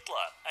 and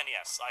Hitler. And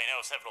yes, I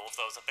know several of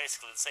those are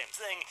basically the same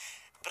thing,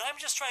 but I'm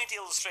just trying to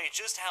illustrate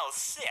just how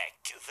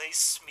thick they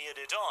smeared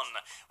it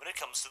on when it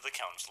comes to the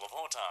Council of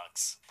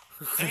Autarchs.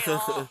 They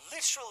are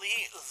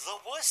literally the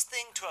worst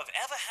thing to have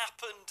ever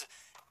happened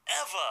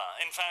ever.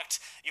 In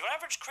fact, your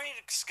average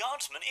Krieg's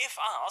guardsman, if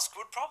asked,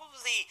 would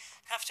probably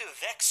have to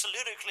vex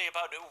lyrically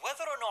about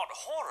whether or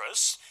not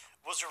Horus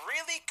was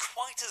really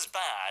quite as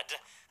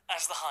bad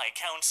as the High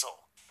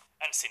Council.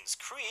 And since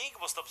Krieg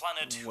was the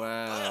planet who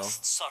Wow.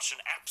 birthed such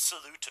an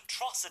absolute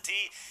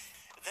atrocity,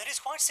 there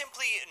is quite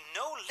simply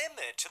no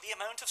limit to the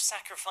amount of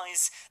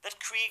sacrifice that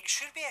Krieg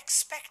should be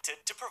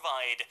expected to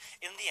provide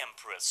in the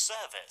Emperor's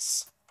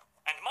service.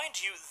 And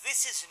mind you,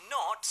 this is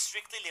not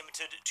strictly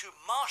limited to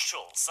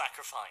martial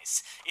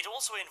sacrifice. It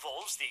also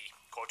involves the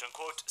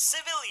quote-unquote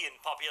civilian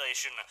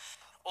population,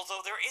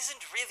 although there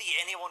isn't really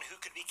anyone who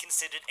could be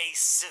considered a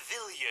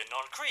civilian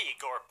on Krieg,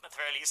 or at the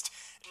very least,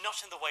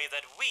 not in the way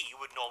that we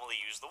would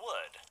normally use the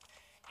word.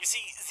 You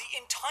see, the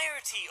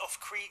entirety of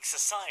Krieg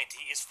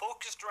society is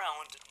focused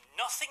around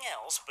nothing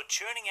else but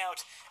churning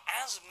out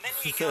as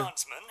many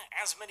guardsmen,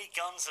 as many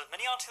guns, as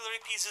many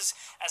artillery pieces,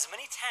 as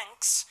many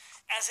tanks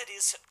as it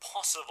is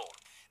possible.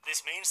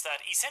 This means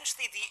that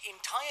essentially the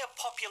entire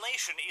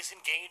population is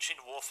engaged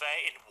in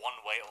warfare in one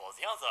way or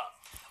the other.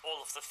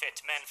 All of the fit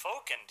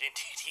menfolk, and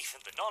indeed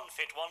even the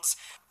non-fit ones,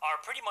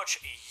 are pretty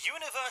much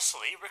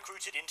universally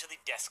recruited into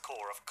the Death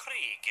Korps of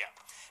Krieg.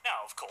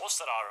 Now, of course,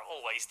 there are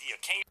always the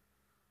occasion.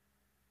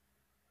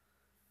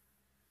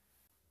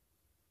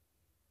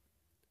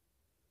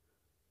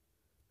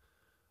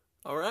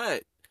 All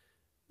right.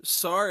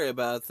 Sorry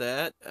about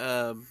that.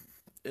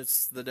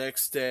 It's the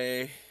next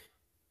day.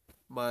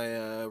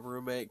 My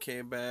roommate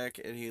came back,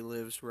 and he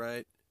lives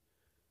right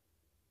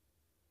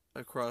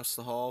across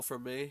the hall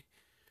from me.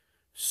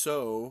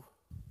 So,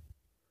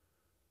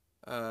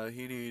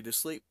 he needed to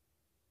sleep.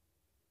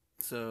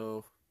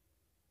 So,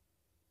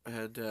 I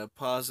had to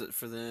pause it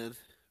for then.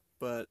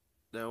 But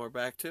now we're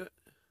back to it.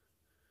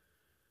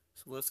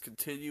 So, let's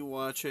continue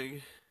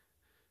watching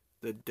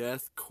the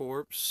Death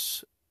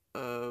Corpse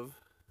of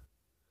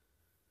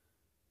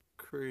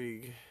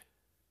Krieg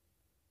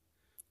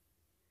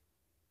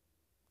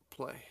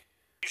play.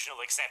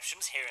 Occasional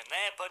exceptions here and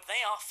there, but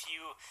they are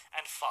few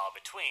and far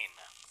between.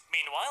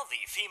 Meanwhile,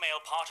 the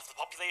female part of the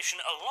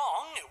population,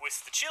 along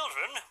with the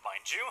children,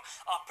 mind you,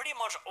 are pretty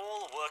much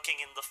all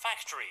working in the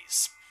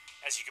factories.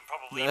 As you can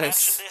probably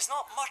imagine, there's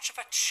not much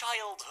of a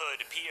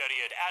childhood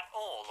period at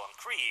all on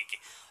Krieg.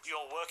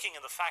 You're working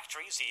in the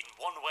factories in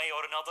one way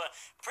or another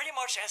pretty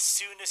much as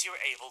soon as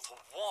you're able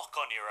to walk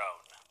on your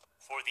own.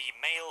 For the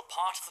male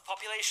part of the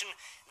population,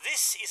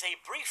 this is a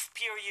brief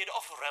period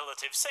of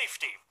relative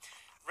safety.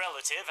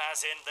 Relative,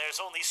 as in there's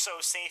only so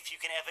safe you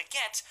can ever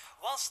get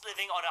whilst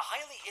living on a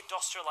highly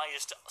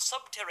industrialized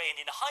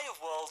subterranean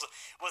hive world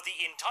where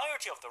the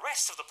entirety of the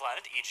rest of the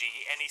planet, e.g.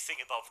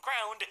 anything above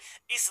ground,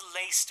 is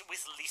laced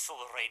with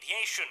lethal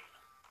radiation.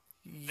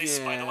 This,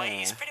 by the way,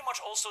 is pretty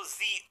much also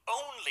the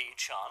only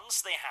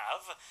chance they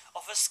have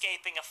of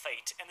escaping a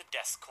fate in the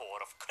Death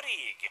Korps of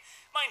Krieg.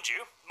 Mind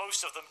you,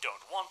 most of them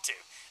don't want to.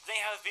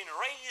 They have been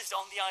raised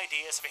on the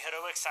ideas of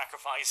heroic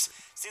sacrifice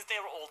since they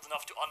were old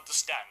enough to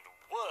understand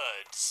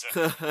words.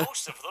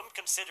 Most of them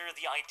consider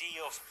the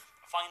idea of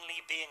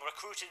finally being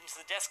recruited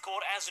into the Death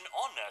Korps as an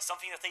honor,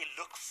 something that they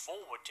look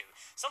forward to,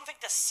 something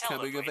to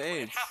celebrate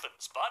when it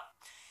happens, but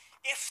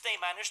if they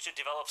manage to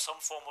develop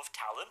some form of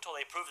talent or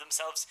they prove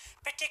themselves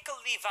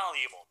particularly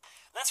valuable.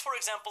 Let's, for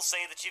example,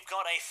 say that you've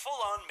got a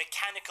full-on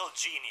mechanical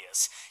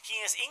genius. He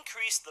has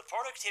increased the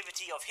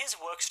productivity of his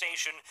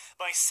workstation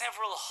by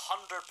several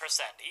 100%.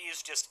 He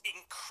is just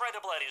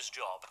incredible at his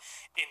job.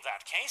 In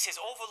that case, his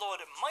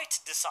overlord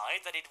might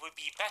decide that it would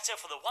be better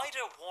for the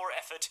wider war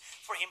effort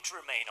for him to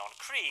remain on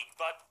Krieg,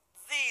 but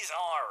these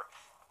are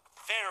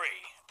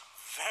very,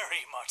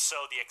 very much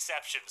so the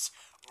exceptions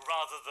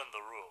rather than the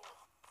rule.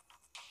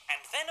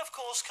 And then, of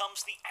course,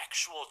 comes the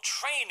actual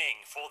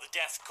training for the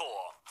Death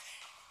Korps.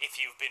 If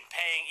you've been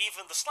paying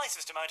even the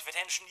slightest amount of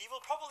attention, you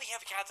will probably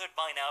have gathered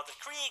by now that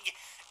Krieg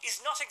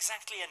is not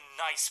exactly a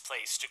nice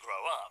place to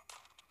grow up.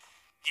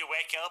 You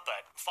wake up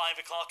at 5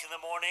 o'clock in the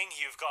morning,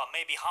 you've got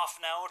maybe half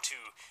an hour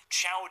to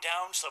chow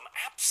down some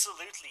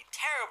absolutely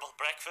terrible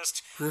breakfast,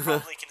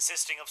 probably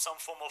consisting of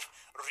some form of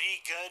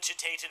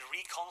regurgitated,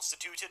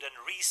 reconstituted, and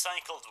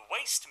recycled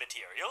waste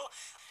material.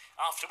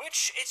 After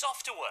which, it's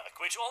off to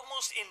work, which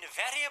almost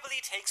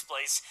invariably takes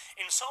place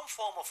in some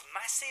form of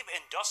massive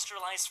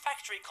industrialized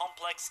factory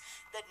complex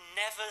that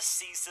never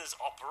ceases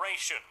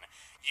operation.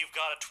 You've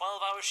got a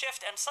 12-hour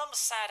shift, and some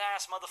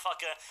sad-ass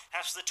motherfucker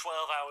has the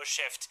 12-hour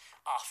shift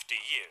after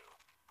you.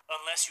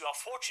 Unless you are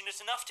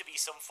fortunate enough to be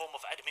some form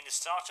of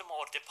administratum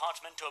or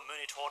departmentum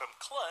munitorum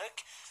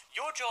clerk,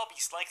 your job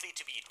is likely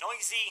to be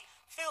noisy,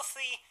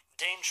 filthy,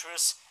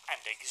 dangerous,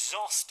 and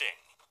exhausting.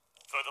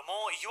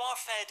 Furthermore, you are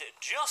fed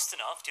just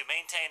enough to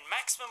maintain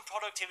maximum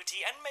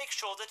productivity and make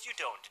sure that you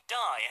don't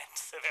die, at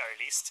the very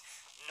least,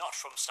 not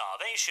from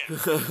starvation.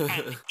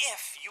 And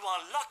if you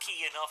are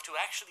lucky enough to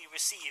actually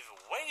receive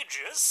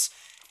wages,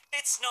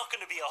 it's not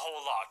going to be a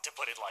whole lot, to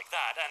put it like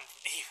that, and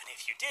even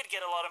if you did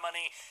get a lot of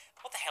money,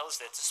 what the hell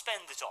is there to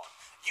spend it on?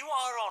 You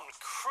are on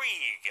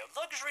Krieg.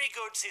 Luxury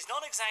goods is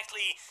not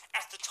exactly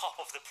at the top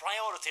of the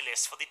priority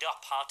list for the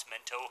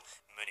Departamento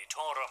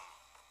Munitorum.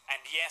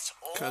 And yet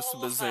all of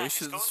that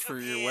is going Customizations to for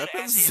your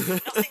appear as weapons?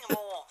 if nothing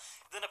more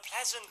than a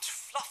pleasant,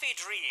 fluffy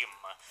dream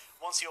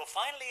once you're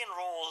finally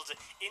enrolled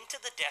into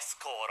the Death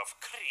Korps of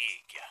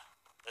Krieg.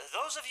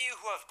 Those of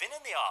you who have been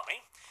in the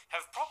army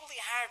have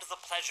probably had the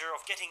pleasure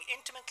of getting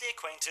intimately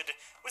acquainted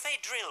with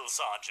a drill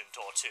sergeant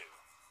or two.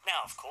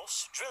 Now, of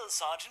course, drill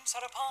sergeants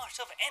are a part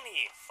of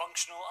any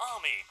functional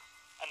army,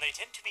 and they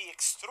tend to be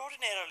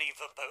extraordinarily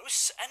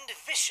verbose and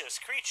vicious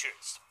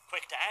creatures.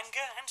 Quick to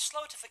anger and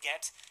slow to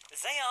forget,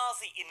 they are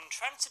the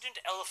intransigent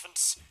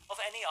elephants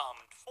of any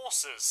armed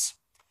forces.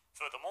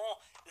 Furthermore,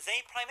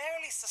 they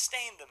primarily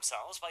sustain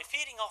themselves by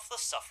feeding off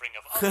the suffering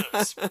of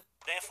others.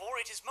 Therefore,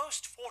 it is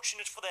most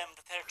fortunate for them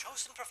that their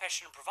chosen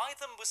profession provide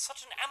them with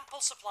such an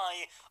ample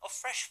supply of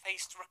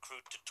fresh-faced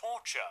recruit to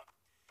torture.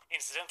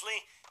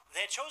 Incidentally,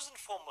 their chosen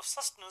form of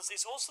sustenance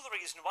is also the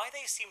reason why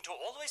they seem to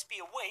always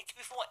be awake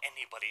before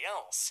anybody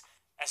else.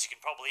 As you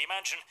can probably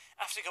imagine,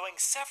 after going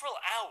several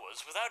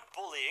hours without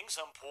bullying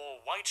some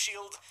poor white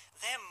shield,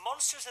 their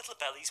monstrous little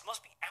bellies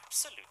must be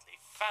absolutely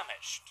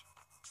famished.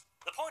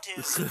 The point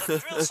is that the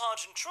drill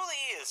sergeant truly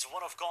is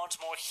one of God's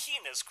more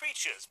heinous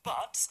creatures,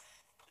 but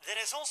there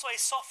is also a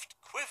soft,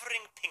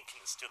 quivering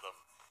pinkness to them.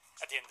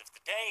 At the end of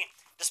the day,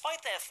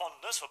 despite their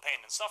fondness for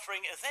pain and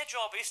suffering, their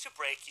job is to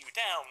break you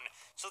down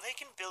so they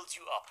can build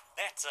you up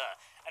better,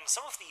 and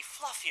some of the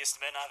fluffiest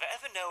men I've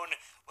ever known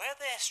wear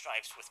their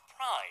stripes with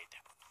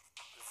pride.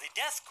 The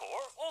Death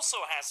Korps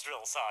also has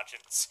drill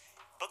sergeants,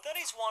 but there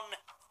is one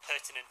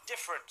pertinent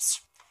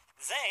difference.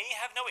 They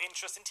have no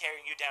interest in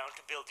tearing you down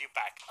to build you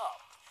back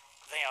up.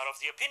 They are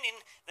of the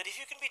opinion that if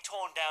you can be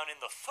torn down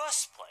in the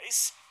first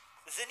place,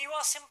 then you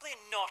are simply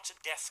not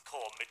Death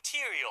Korps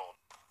material.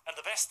 And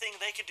the best thing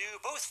they can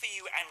do, both for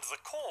you and the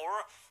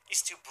Corps,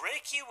 is to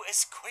break you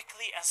as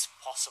quickly as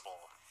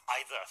possible.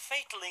 Either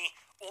fatally,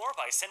 or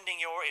by sending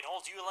your, in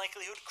all due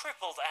likelihood,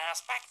 crippled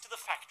ass back to the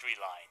factory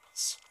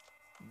lines.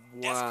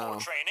 Death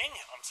Korps Wow. training,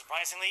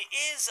 unsurprisingly,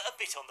 is a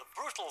bit on the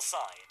brutal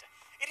side.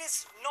 It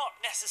is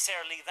not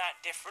necessarily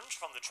that different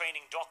from the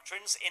training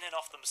doctrines in and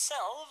of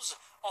themselves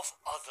of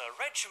other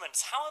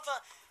regiments.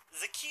 However,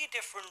 the key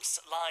difference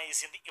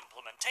lies in the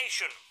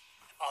implementation.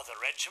 Other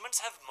regiments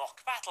have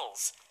mock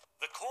battles.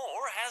 The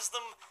Corps has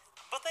them,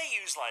 but they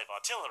use live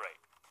artillery.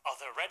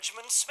 Other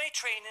regiments may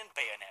train in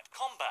bayonet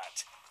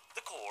combat.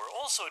 The Corps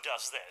also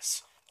does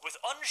this, with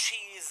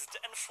unsheathed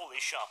and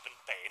fully sharpened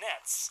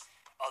bayonets.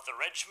 Other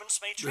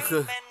regiments may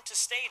train men to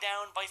stay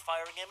down by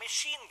firing a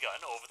machine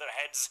gun over their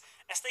heads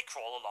as they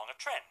crawl along a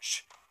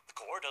trench. The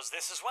Corps does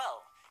this as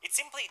well. It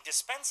simply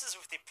dispenses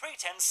with the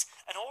pretense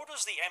and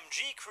orders the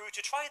MG crew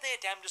to try their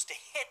damnedest to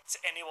hit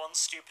anyone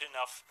stupid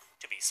enough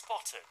to be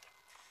spotted.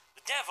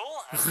 The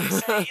devil, as they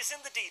say, is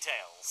in the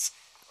details.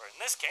 Or in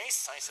this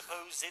case, I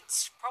suppose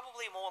it's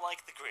probably more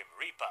like the Grim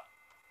Reaper.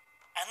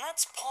 And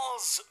let's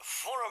pause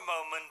for a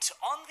moment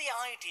on the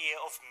idea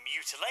of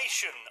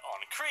mutilation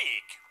on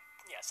Krieg.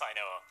 Yes, I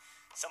know, a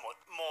somewhat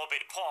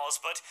morbid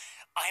pause, but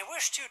I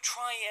wish to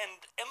try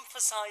and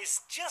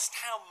emphasize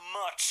just how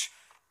much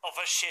of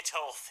a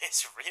shithole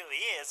this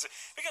really is,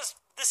 because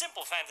the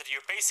simple fact that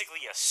you're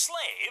basically a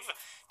slave,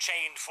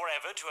 chained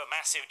forever to a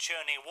massive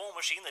churning war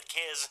machine that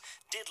cares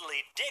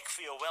diddly dick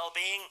for your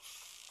well-being,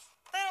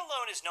 that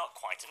alone is not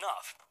quite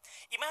enough.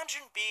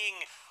 Imagine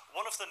being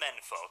one of the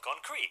menfolk on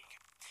Krieg.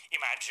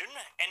 Imagine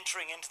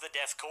entering into the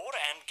Death Korps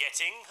and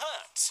getting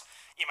hurt.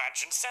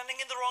 Imagine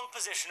standing in the wrong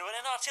position when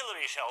an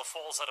artillery shell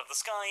falls out of the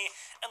sky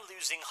and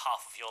losing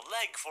half of your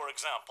leg, for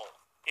example.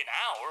 In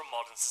our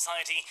modern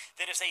society,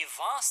 there is a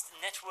vast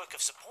network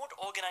of support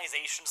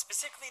organizations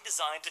specifically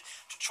designed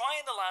to try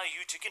and allow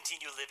you to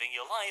continue living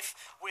your life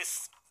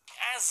with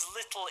as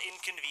little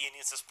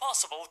inconvenience as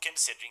possible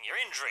considering your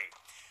injury.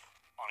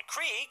 On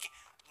Krieg,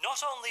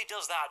 not only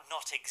does that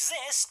not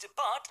exist,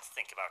 but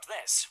think about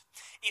this.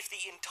 If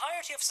the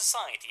entirety of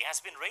society has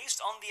been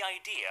raised on the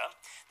idea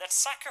that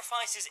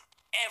sacrifice is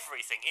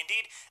everything,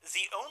 indeed,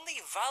 the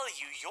only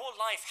value your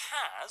life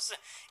has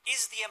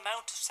is the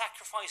amount of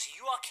sacrifice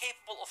you are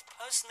capable of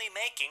personally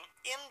making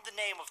in the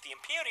name of the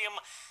Imperium,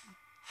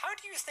 how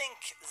do you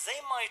think they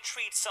might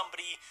treat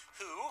somebody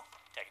who,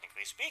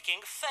 technically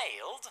speaking,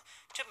 failed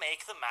to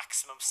make the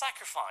maximum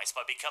sacrifice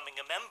by becoming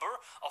a member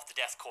of the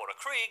Death Korps of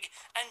Krieg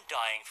and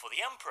dying for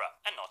the Emperor?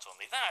 And not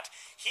only that,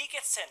 he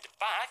gets sent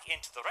back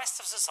into the rest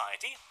of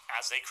society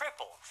as a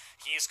cripple.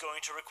 He is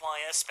going to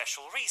require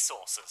special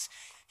resources.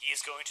 He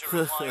is going to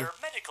require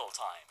medical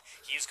time.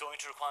 He is going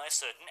to require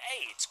certain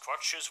aids,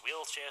 crutches,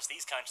 wheelchairs,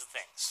 these kinds of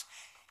things.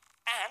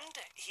 And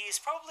he is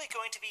probably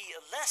going to be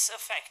less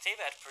effective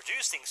at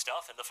producing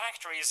stuff in the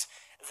factories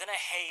than a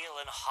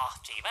hale and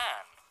hearty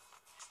man.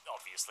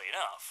 Obviously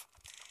enough.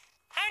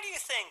 How do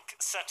you think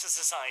such a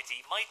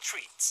society might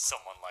treat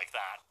someone like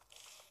that?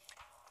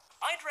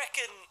 I'd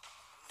reckon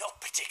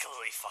not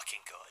particularly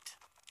fucking good.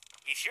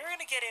 If you're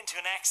gonna get into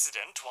an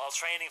accident while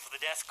training for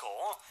the Death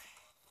Korps,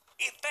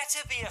 it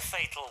better be a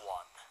fatal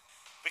one.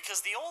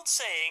 Because the old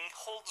saying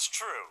holds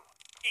true,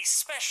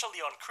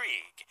 especially on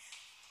Krieg.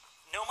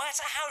 No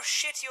matter how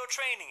shit your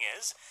training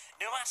is,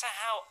 no matter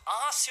how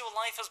arse your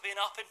life has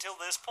been up until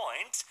this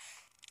point,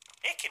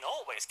 It can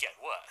always get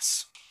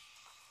worse.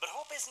 But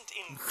hope isn't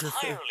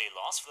entirely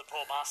lost for the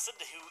poor bastard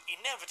who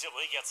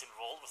inevitably gets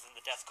enrolled within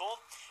the Death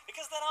Corps,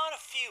 because there are a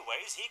few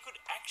ways he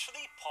could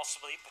actually,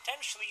 possibly,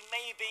 potentially,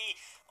 maybe,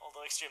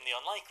 although extremely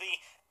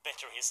unlikely,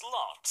 better his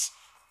lot.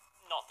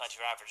 Not that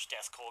your average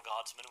Death Corps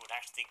guardsman would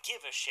actually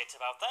give a shit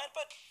about that,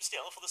 but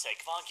still, for the sake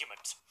of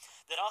argument.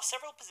 There are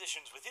several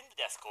positions within the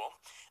Death Corps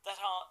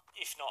that are,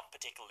 if not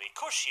particularly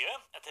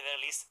cushier, at the very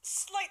least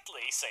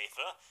slightly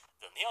safer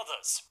than the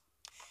others.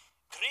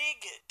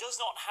 Krieg does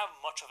not have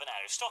much of an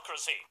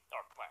aristocracy,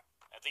 or, well,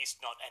 at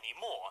least not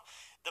anymore.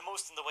 The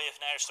most in the way of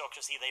an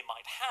aristocracy they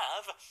might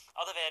have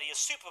are the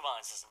various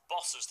supervisors and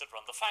bosses that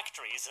run the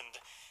factories, and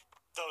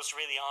those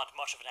really aren't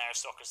much of an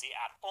aristocracy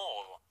at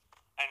all.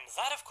 And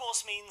that, of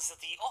course, means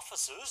that the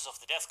officers of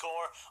the Death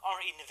Corps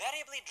are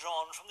invariably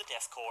drawn from the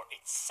Death Corps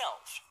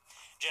itself.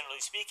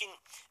 Generally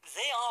speaking,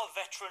 they are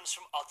veterans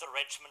from other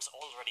regiments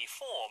already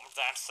formed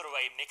that, through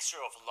a mixture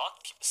of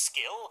luck,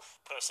 skill,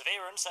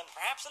 perseverance, and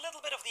perhaps a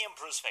little bit of the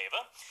Emperor's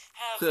favour,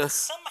 have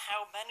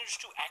somehow managed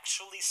to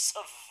actually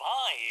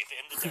survive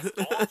in the Death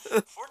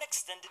Corps for an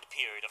extended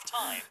period of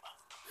time.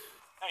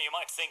 Now, you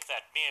might think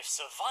that mere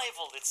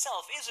survival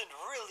itself isn't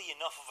really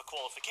enough of a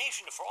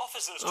qualification for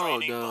officers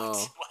training, no.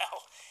 but,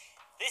 well,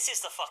 this is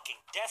the fucking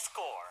Death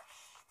Corps.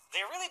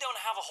 They really don't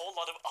have a whole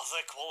lot of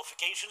other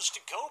qualifications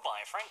to go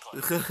by,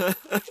 frankly.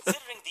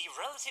 Considering the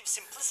relative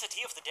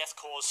simplicity of the Death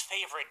Corps'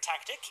 favourite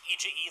tactic,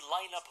 e.g.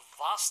 line up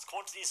vast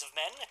quantities of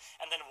men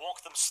and then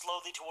walk them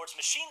slowly towards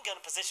machine gun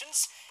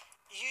positions,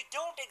 you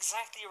don't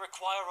exactly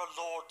require a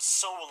Lord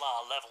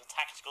Solar level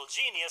tactical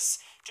genius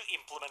to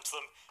implement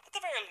them, at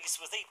the very least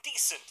with a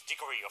decent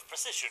degree of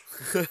precision.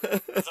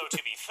 Though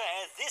to be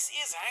fair, this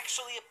is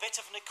actually a bit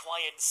of an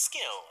acquired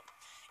skill.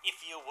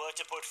 If you were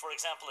to put, for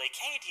example, a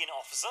Cadian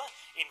officer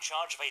in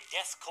charge of a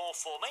Death Corps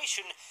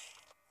formation,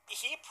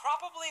 he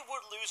probably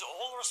would lose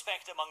all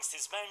respect amongst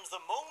his men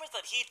the moment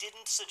that he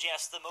didn't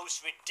suggest the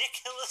most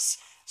ridiculous,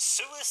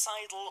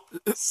 suicidal,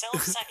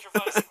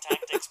 self-sacrificing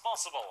tactics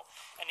possible.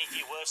 And if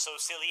he were so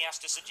silly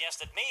as to suggest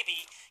that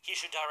maybe he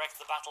should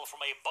direct the battle from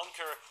a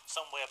bunker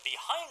somewhere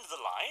behind the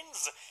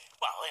lines,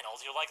 well, in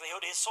all due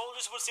likelihood, his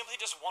soldiers would simply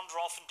just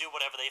wander off and do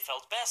whatever they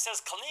felt best,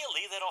 as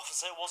clearly that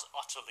officer was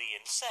utterly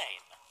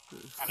insane.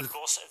 And of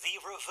course, the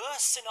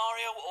reverse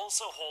scenario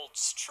also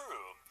holds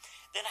true.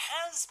 There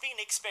has been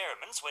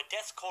experiments where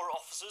Death Corps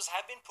officers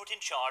have been put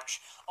in charge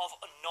of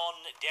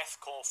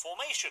non-Death Corps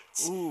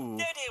formations. Ooh.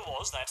 The idea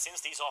was that since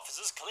these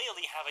officers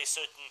clearly have a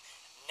certain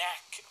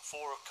knack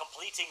for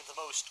completing the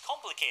most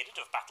complicated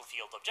of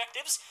battlefield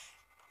objectives,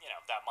 you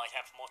know, that might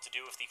have more to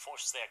do with the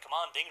forces they are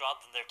commanding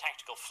rather than their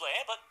tactical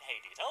flair, but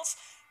hey, details,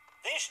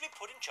 they should be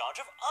put in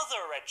charge of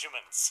other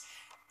regiments.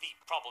 The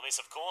problem is,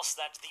 of course,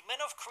 that the men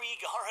of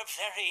Krieg are a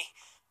very,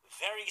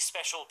 very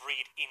special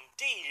breed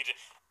indeed,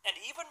 and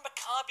even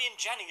Maccabi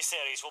and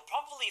Janissaries will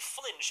probably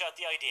flinch at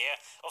the idea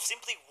of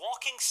simply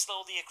walking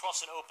slowly across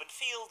an open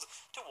field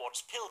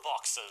towards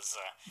pillboxes.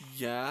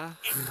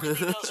 Yeah. It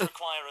really does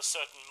require a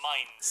certain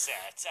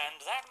mindset,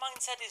 and that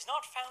mindset is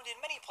not found in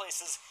many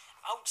places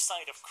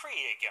outside of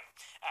Krieg.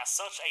 As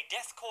such, a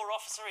Death Corps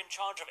officer in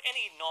charge of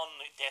any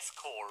non-Death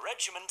Corps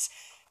regiment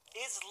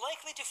is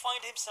likely to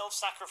find himself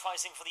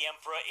sacrificing for the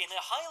Emperor in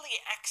a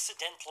highly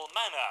accidental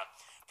manner,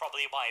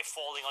 probably by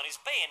falling on his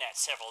bayonet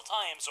several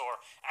times or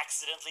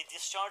accidentally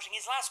discharging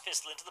his last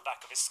pistol into the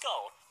back of his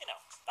skull. You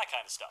know, that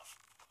kind of stuff.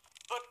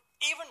 But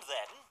even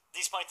then,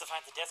 despite the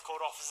fact that Death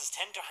Corps officers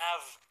tend to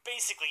have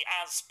basically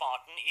as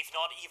Spartan, if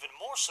not even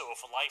more so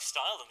of a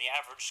lifestyle than the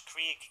average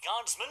Krieg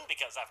guardsman,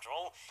 because after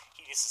all,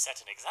 he needs to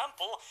set an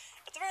example,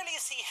 at the very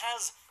least he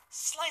has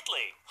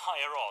slightly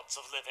higher odds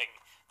of living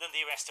than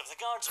the rest of the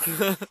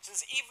guardsmen,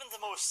 since even the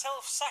most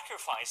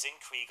self-sacrificing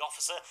Krieg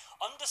officer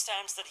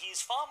understands that he is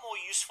far more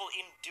useful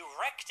in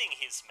directing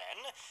his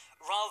men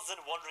rather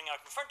than wandering out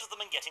in front of them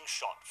and getting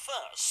shot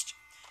first.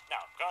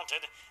 Now,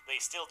 granted,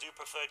 they still do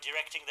prefer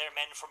directing their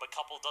men from a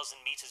couple dozen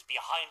meters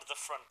behind the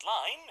front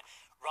line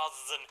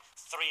rather than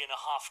 3.5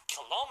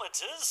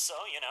 kilometers, so,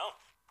 you know,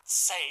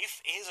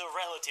 safe is a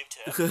relative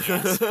term,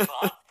 yes,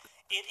 but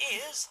it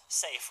is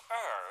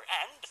safer,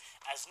 and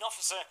as an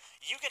officer,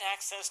 you get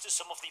access to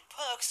some of the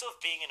perks of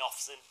being an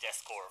officer in the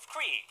Death Corps of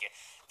Krieg.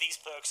 These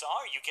perks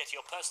are, you get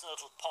your personal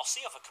little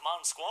posse of a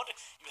command squad,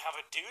 you have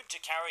a dude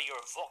to carry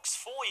your Vox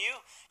for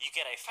you, you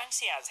get a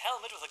fancy-ass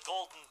helmet with a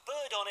golden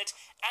bird on it,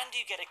 and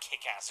you get a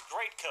kick-ass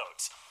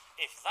greatcoat.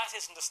 If that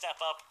isn't a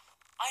step up,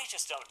 I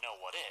just don't know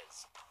what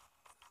is.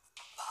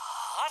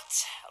 But,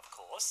 of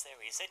course, there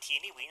is a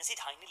teeny-weensy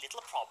tiny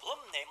little problem,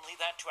 namely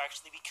that to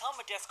actually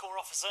become a Death Corps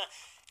officer,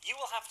 you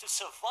will have to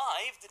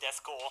survive the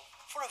Death Corps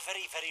for a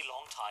very, very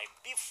long time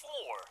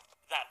before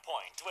that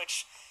point,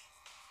 which,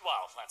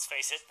 well, let's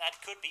face it, that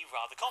could be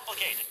rather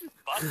complicated.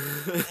 But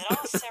there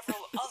are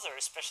several other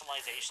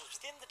specializations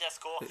within the Death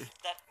Corps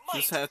that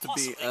might Just have to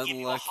be possibly give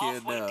you a unlucky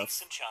halfway enough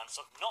decent chance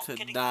of not to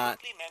getting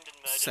not brutally maimed and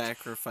murdered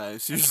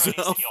sacrifice at the very least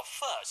yourself. in your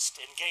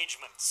first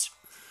engagements.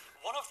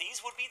 One of these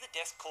would be the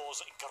Death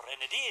Corps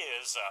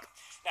Grenadiers.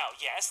 Now,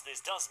 yes,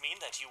 this does mean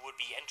that you would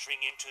be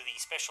entering into the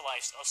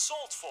specialized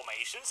assault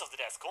formations of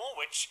the Death Corps,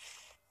 which,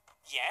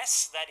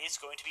 yes, that is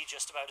going to be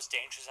just about as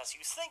dangerous as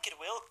you think it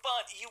will,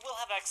 but you will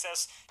have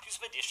access to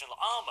some additional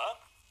armor,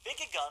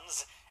 bigger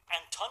guns,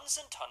 and tons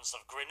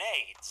of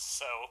grenades.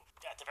 So,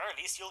 at the very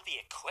least, you'll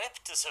be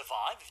equipped to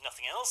survive, if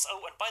nothing else.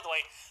 Oh, and by the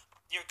way,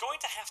 you're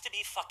going to have to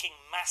be fucking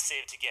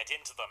massive to get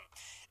into them.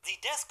 The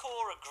Death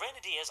Corps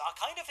Grenadiers are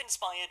kind of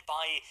inspired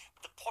by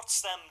the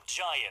Potsdam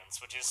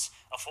Giants, which is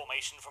a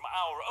formation from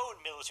our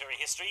own military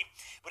history,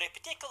 where a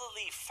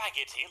particularly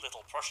faggoty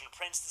little Prussian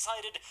prince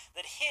decided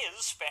that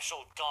his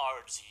special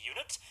guards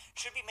unit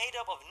should be made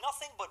up of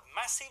nothing but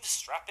massive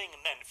strapping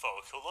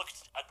menfolk who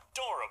looked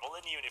adorable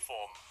in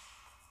uniform.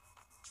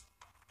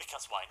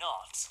 Because why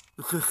not?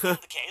 In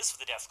the case of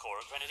the Death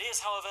Corps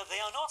Grenadiers, however, they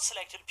are not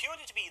selected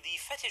purely to be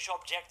the fetish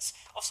objects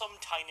of some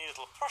tiny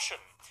little Prussian.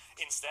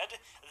 Instead,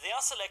 they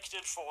are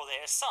selected for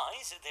their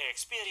size, their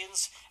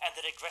experience, and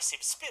their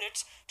aggressive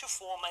spirit to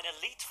form an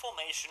elite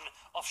formation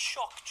of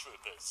shock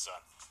troopers.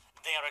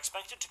 They are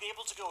expected to be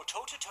able to go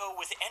toe-to-toe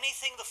with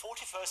anything the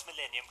 41st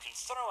millennium can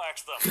throw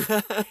at them.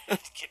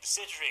 And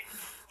considering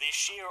the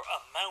sheer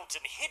amount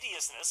and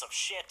hideousness of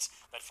shit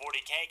that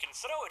 40k can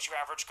throw at your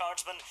average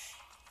guardsman,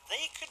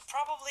 they could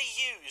probably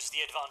use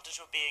the advantage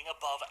of being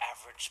above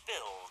average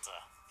build.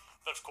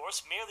 But of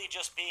course, merely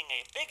just being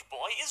a big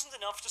boy isn't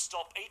enough to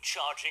stop a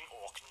charging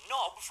orc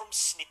knob from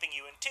snipping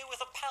you in two with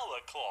a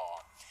power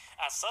claw.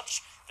 As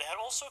such, they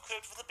are also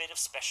equipped with a bit of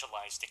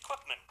specialized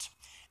equipment.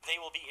 They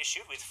will be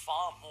issued with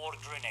far more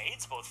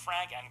grenades, both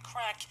frag and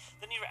crack,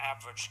 than your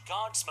average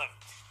guardsman.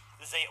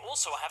 They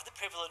also have the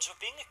privilege of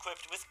being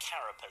equipped with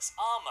carapace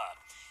armor.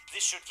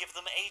 This should give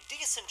them a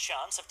decent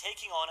chance of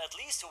taking on at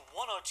least 1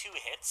 or 2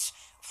 hits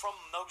from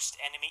most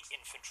enemy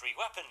infantry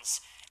weapons,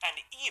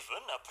 and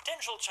even a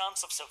potential chance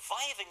of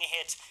surviving a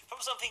hit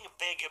from something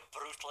big,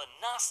 brutal, and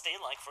nasty,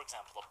 like, for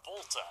example, a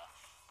bolter.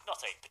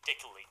 Not a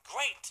particularly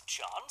great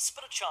chance,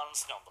 but a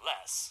chance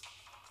nonetheless.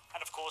 And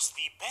of course,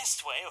 the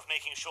best way of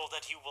making sure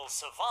that you will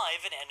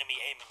survive an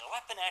enemy aiming a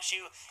weapon at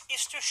you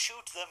is to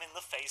shoot them in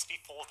the face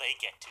before they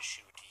get to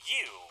shoot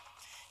you.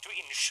 To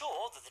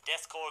ensure that the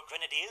Death Corps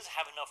Grenadiers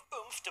have enough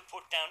oomph to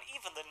put down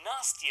even the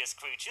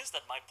nastiest creatures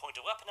that might point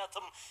a weapon at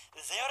them,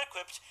 they are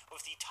equipped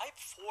with the Type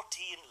 14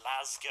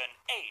 Lasgun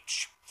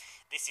H.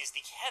 This is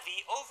the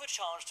heavy,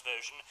 overcharged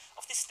version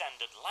of the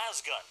standard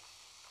lasgun.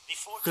 The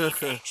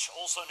 14H,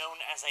 also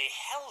known as a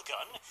Hell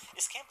Gun,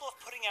 is capable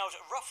of putting out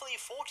roughly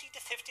 40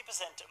 to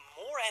 50%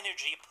 more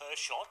energy per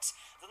shot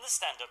than the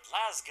standard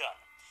las gun.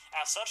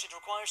 As such, it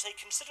requires a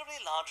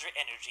considerably larger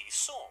energy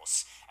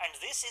source, and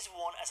this is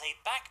worn as a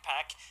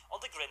backpack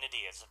on the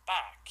Grenadier's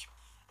back.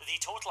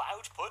 The total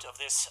output of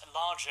this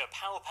larger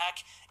power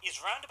pack is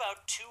round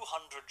about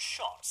 200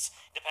 shots,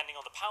 depending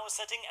on the power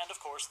setting and, of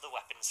course, the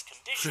weapon's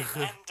condition.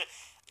 And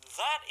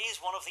that is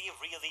one of the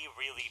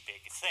really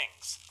big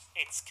things.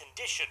 Its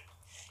condition.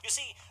 You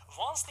see,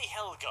 whilst the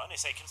Hell Gun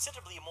is a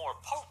considerably more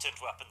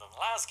potent weapon than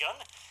the las gun,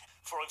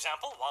 for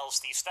example,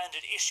 whilst the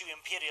standard issue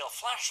Imperial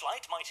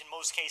flashlight might in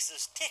most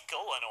cases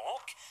tickle an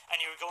orc,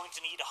 and you're going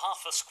to need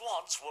half a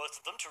squad's worth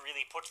of them to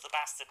really put the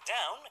bastard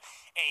down,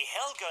 a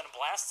Hell Gun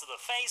blast to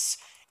the face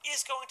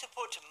is going to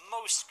put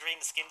most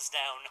greenskins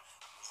down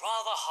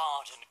rather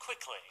hard and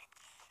quickly.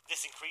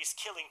 This increased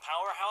killing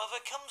power,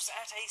 however, comes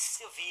at a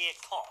severe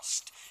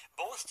cost,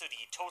 both to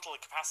the total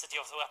capacity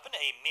of the weapon,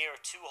 a mere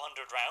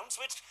 200 rounds,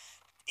 which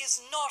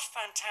is not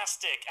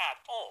fantastic at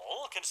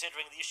all,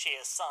 considering the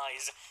sheer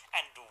size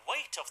and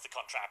weight of the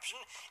contraption,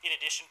 in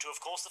addition to,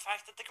 of course, the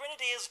fact that the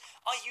Grenadiers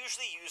are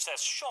usually used as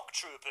shock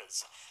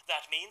troopers.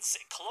 That means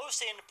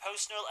close-in,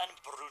 personal, and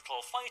brutal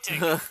fighting.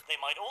 They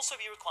might also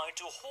be required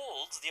to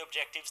hold the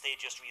objectives they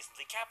just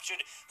recently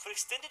captured for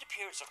extended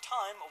periods of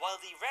time, while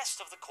the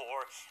rest of the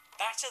Corps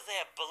batter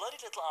their bloody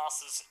little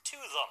asses to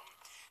them.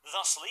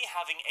 Thusly,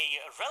 having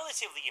a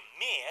relatively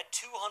mere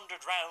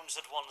 200 rounds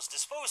at one's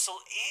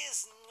disposal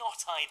is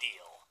not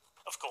ideal.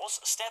 Of course,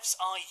 steps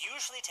are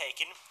usually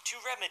taken to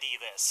remedy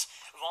this.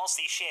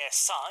 Whilst the sheer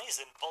size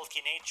and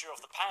bulky nature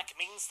of the pack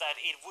means that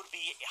it would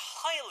be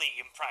highly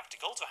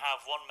impractical to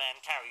have one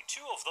man carry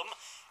 2 of them,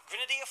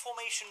 Grenadier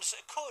formations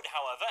could,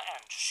 however,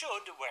 and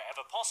should,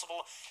 wherever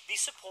possible, be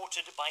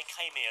supported by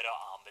Chimera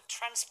armoured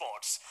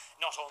transports,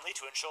 not only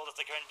to ensure that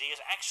the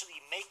Grenadiers actually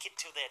make it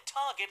to their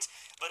target,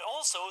 but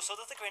also so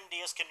that the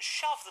Grenadiers can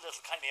shove the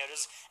little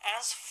Chimeras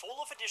as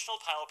full of additional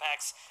power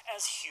packs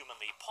as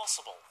humanly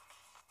possible.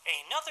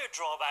 Another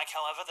drawback,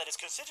 however, that is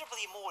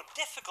considerably more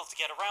difficult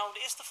to get around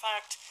is the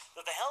fact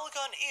that the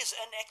Hellgun is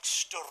an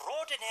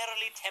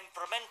extraordinarily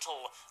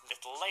temperamental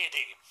little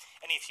lady,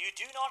 and if you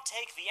do not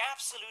take the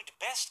absolute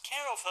best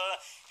care of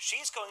her,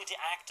 she's going to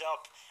act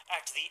up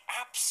at the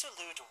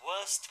absolute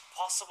worst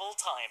possible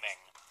timing.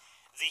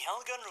 The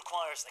Hellgun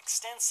requires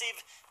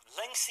extensive,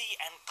 lengthy,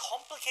 and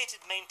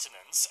complicated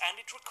maintenance,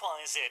 and it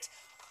requires it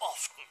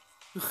often.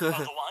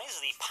 Otherwise,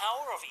 the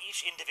power of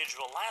each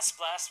individual las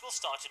blast will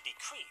start to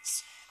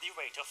decrease, the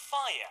rate of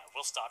fire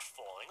will start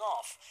falling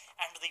off,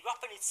 and the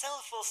weapon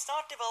itself will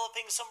start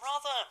developing some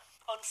rather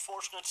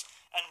unfortunate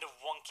and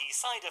wonky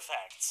side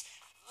effects.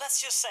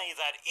 Let's just say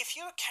that if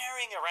you're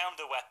carrying around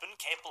a weapon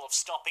capable of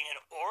stopping an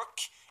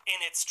orc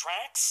in its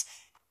tracks,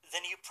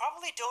 then you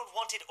probably don't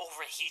want it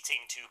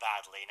overheating too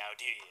badly, now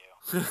do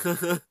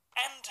you?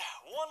 And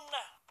one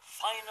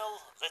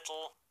final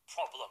little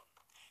problem.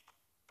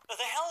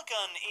 The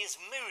Hellgun is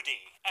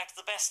moody at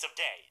the best of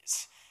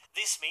days.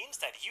 This means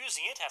that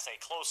using it as a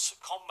close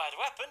combat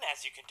weapon,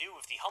 as you can do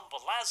with the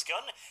humble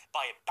lasgun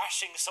by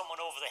bashing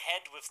someone over the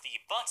head with the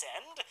butt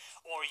end,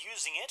 or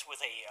using it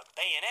with a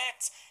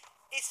bayonet,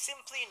 is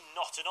simply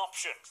not an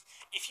option.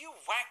 If you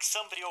whack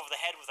somebody over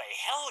the head with a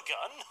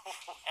Hellgun,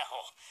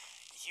 well,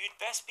 you'd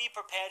best be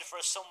prepared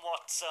for a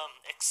somewhat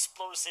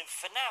explosive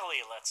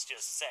finale, let's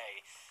just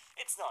say.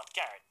 It's not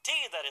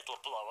guaranteed that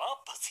it'll blow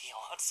up, but the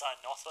odds are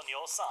not on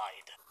your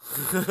side.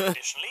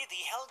 Additionally,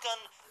 the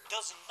Hellgun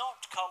does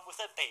not come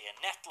with a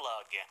bayonet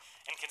lug,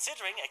 and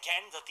considering,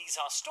 again, that these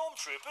are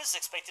stormtroopers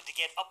expected to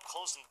get up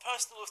close and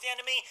personal with the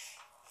enemy,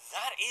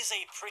 that is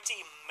a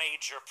pretty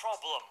major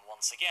problem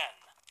once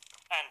again.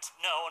 And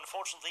no,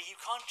 unfortunately, you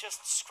can't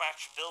just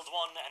scratch build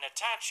one and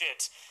attach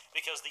it,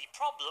 because the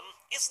problem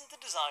isn't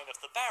the design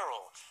of the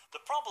barrel.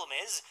 The problem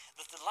is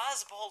that the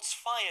las bolts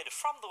fired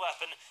from the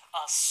weapon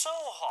are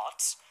so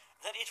hot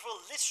that it will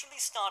literally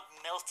start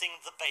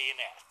melting the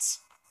bayonet.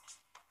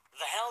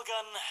 The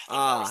Hellgun, the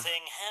poor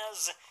thing,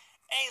 has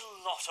a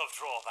lot of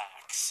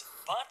drawbacks,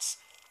 but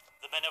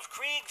the men of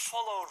Krieg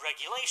follow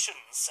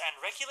regulations,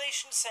 and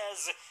regulation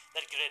says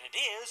that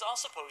grenadiers are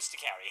supposed to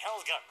carry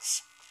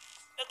Hellguns.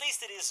 At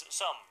least it is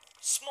some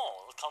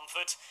small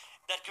comfort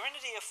that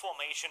grenadier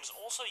formations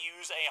also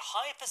use a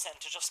high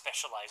percentage of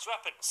specialized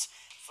weapons.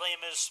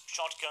 Flamers,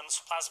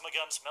 shotguns, plasma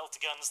guns,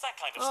 melter guns, that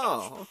kind of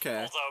stuff. Oh,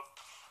 okay. Although,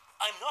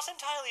 I'm not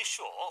entirely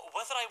sure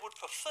whether I would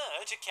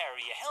prefer to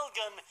carry a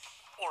Hellgun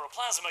or a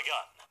plasma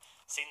gun,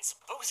 since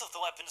both of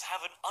the weapons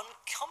have an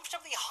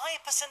uncomfortably high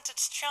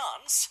percentage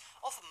chance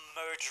of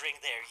murdering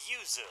their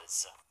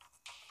users.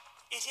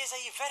 It is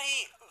a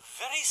very,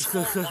 very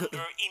small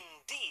wonder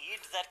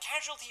indeed that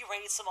casualty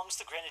rates amongst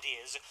the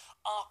Grenadiers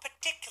are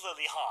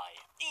particularly high,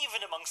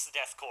 even amongst the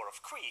Death Korps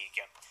of Krieg.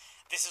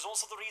 This is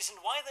also the reason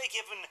why they're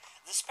given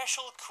the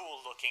special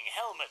cool-looking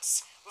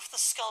helmets with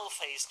the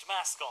skull-faced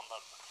mask on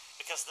them,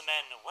 because the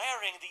men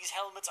wearing these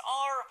helmets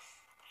are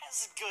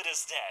as good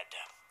as dead.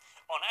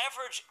 On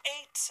average,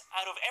 8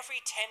 out of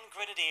every 10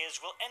 Grenadiers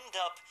will end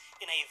up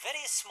in a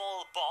very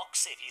small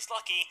box if he's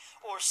lucky,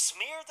 or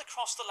smeared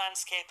across the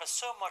landscape as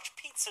so much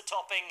pizza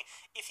topping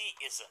if he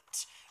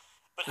isn't.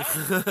 But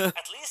hey,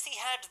 at least he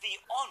had the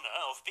honor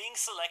of being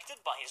selected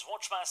by his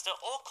Watchmaster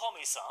or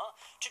Commissar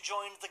to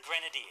join the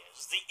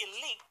Grenadiers, the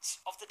elite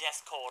of the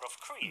Death Korps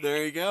of Krieg.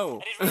 There you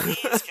go. And it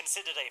really is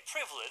considered a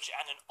privilege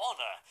and an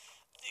honor.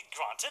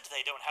 Granted,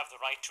 they don't have the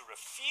right to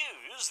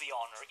refuse the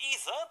honor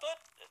either, but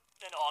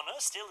an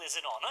honor still is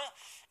an honor.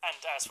 And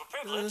as for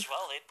privilege,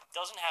 well, it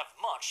doesn't have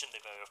much in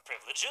the way of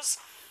privileges.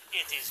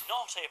 It is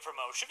not a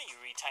promotion. You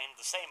retain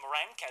the same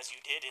rank as you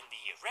did in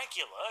the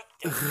regular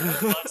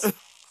but,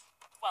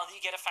 well,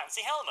 you get a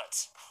fancy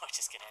helmet, which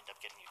is going to end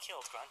up getting you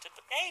killed, granted.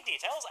 But hey,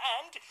 details,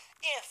 and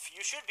if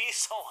you should be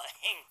so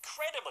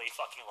incredibly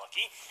fucking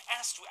lucky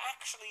as to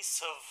actually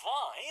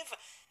survive,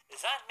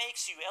 that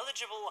makes you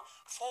eligible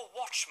for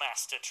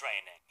Watchmaster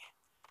training.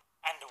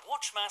 And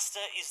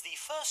Watchmaster is the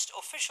first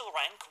official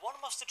rank one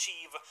must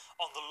achieve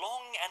on the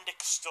long and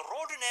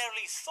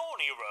extraordinarily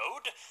thorny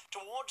road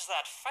towards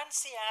that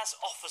fancy-ass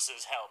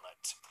officer's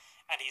helmet.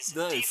 And is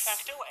de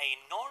facto a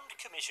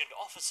non-commissioned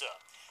officer,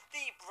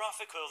 the rough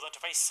equivalent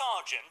of a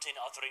sergeant in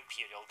other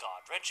Imperial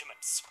Guard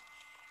regiments.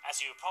 As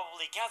you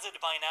probably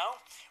gathered by now,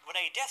 when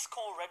a Death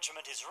Korps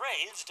regiment is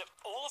raised,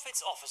 all of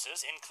its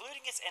officers,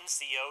 including its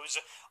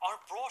NCOs,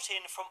 are brought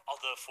in from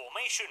other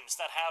formations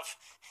that have,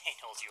 in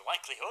all due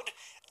likelihood,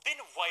 been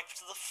wiped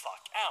the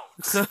fuck out.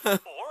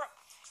 Or,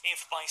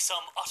 if by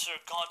some utter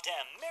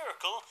goddamn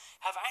miracle,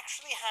 have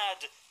actually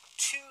had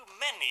too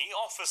many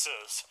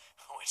officers,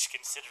 which,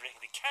 considering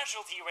the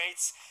casualty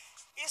rates,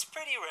 is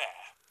pretty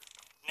rare.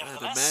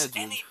 Nevertheless,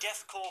 any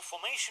Death Korps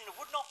formation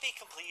would not be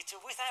complete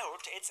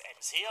without its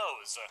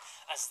NCOs,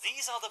 as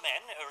these are the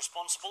men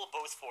responsible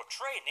both for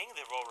training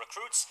the raw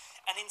recruits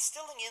and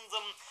instilling in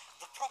them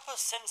the proper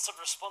sense of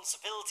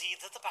responsibility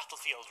that the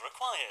battlefield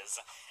requires.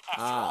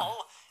 After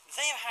all,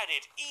 they've had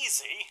it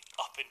easy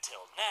up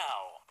until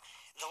now.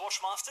 The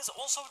Watchmasters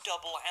also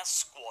double as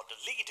squad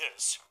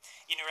leaders.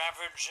 In your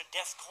average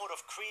Death Korps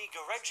of Krieg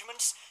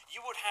regiments,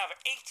 you would have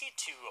 82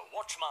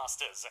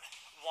 Watchmasters,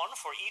 one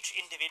for each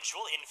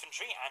individual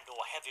infantry and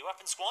or heavy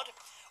weapon squad,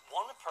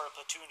 one per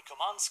platoon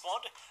command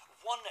squad,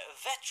 one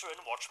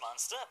veteran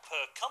Watchmaster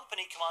per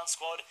company command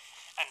squad,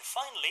 and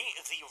finally,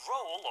 the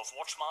role of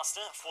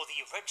Watchmaster for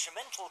the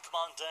regimental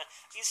commander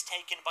is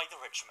taken by the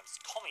regiment's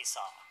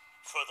commissar.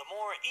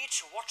 Furthermore,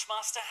 each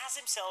Watchmaster has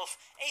himself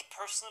a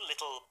personal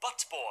little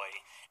butt boy,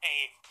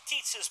 a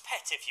teacher's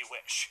pet if you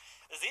wish.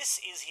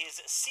 This is his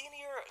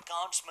senior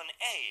guardsman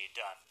aide.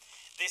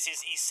 This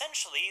is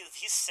essentially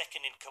his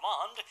second in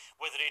command,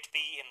 whether it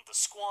be in the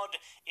squad,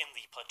 in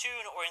the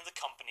platoon, or in the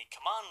company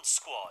command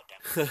squad.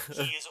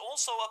 He is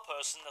also a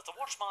person that the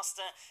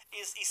Watchmaster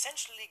is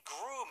essentially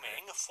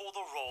grooming for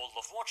the role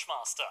of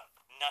Watchmaster.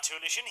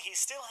 Natürlich, he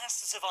still has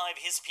to survive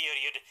his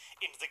period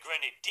in the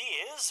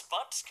Grenadiers,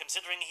 but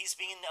considering he's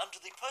been under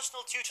the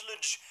personal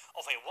tutelage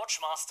of a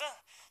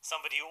Watchmaster,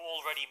 somebody who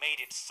already made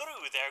it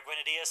through their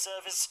Grenadier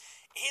service,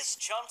 his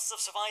chances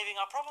of surviving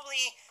are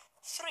probably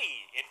 3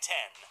 in 10,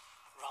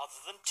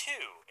 rather than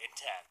 2 in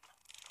 10.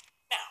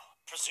 Now,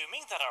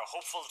 presuming that our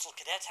hopeful little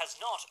cadet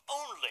has not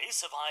only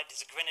survived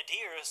his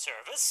Grenadier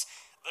service,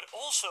 but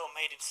also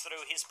made it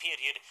through his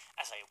period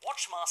as a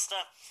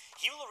Watchmaster,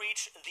 he will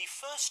reach the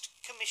first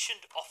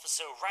commissioned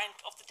officer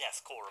rank of the Death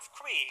Korps of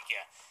Krieg,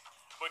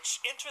 which,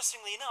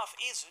 interestingly enough,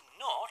 is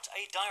not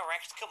a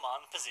direct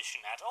command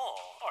position at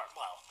all. Or,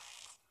 well,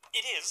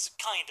 it is,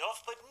 kind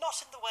of, but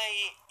not in the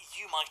way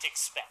you might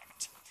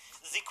expect.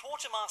 The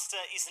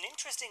Quartermaster is an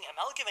interesting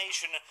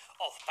amalgamation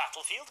of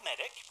battlefield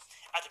medic,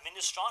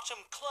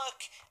 administratum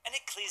clerk, and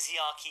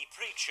ecclesiarchy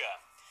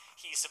preacher.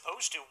 He's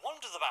supposed to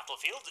wander the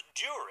battlefield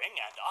during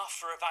and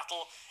after a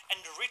battle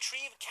and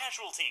retrieve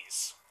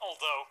casualties.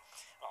 Although,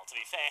 well, to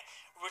be fair,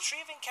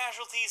 retrieving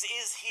casualties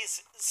is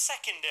his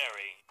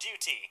secondary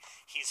duty.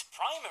 His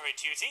primary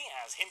duty,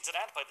 as hinted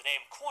at by the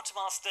name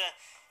Quartermaster,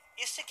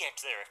 is to get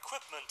their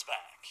equipment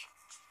back.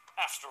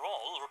 After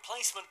all,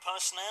 replacement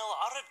personnel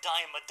are a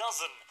dime a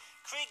dozen.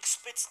 Krieg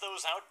spits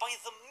those out by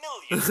the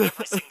millions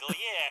every single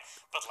year,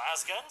 but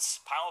lasguns,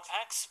 power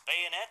packs,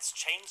 bayonets,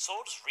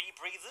 chainswords,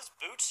 rebreathers,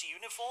 boots,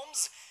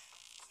 uniforms,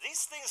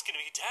 these things can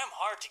be damn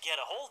hard to get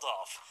a hold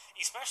of,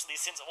 especially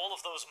since all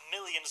of those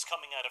millions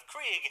coming out of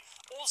Krieg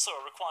also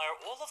require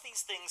all of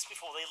these things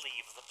before they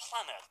leave the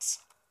planet.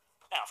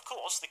 Now, of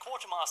course, the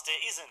Quartermaster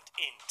isn't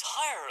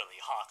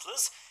entirely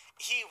heartless.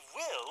 He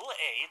will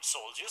aid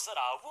soldiers that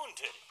are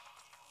wounded,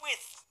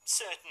 with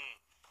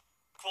certain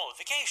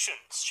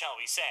qualifications, shall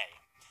we say.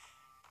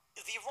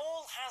 The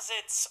role has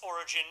its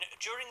origin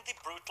during the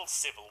brutal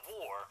Civil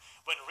War,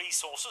 when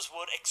resources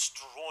were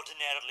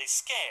extraordinarily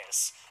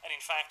scarce, and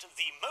in fact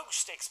the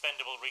most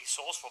expendable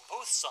resource for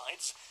both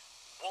sides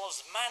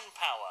was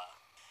manpower.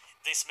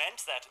 This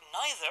meant that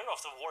neither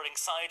of the warring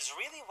sides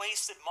really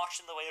wasted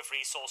much in the way of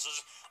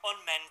resources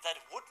on men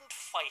that wouldn't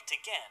fight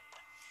again.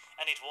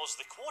 And it was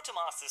the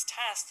Quartermaster's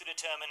task to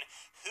determine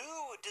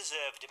who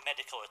deserved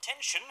medical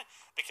attention,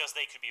 because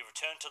they could be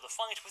returned to the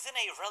fight within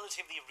a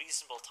relatively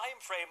reasonable time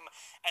frame,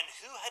 and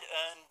who had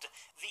earned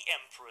the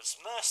Emperor's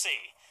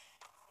mercy,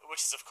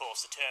 which is of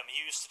course the term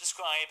used to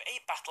describe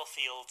a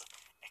battlefield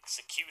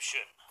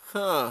execution.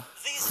 Huh.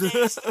 These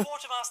days, the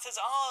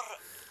Quartermasters are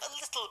a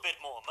little bit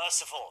more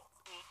merciful.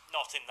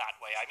 Not in that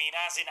way, I mean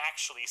as in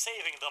actually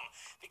saving them,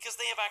 because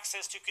they have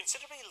access to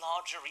considerably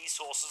larger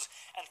resources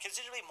and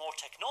considerably more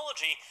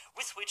technology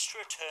with which to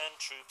return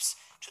troops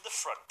to the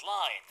front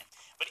line.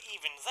 But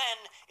even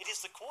then, it is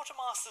the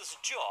Quartermaster's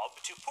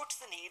job to put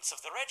the needs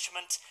of the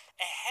regiment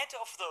ahead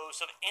of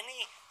those of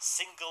any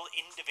single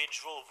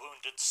individual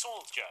wounded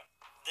soldier.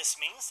 This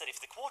means that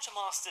if the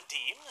Quartermaster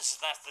deems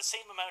that the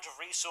same amount of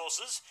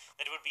resources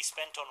that would be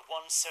spent on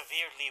one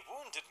severely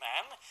wounded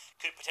man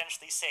could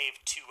potentially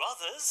save 2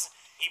 others,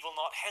 he will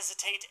not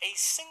hesitate a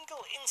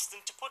single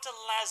instant to put a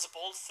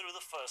lasball through the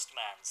first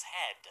man's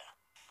head,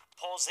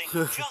 pausing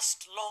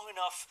just long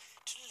enough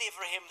to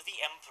deliver him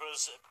the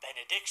Emperor's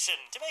benediction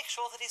to make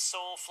sure that his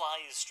soul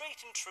flies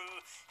straight and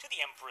true to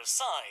the Emperor's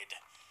side.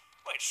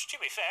 Which, to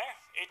be fair,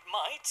 it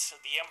might.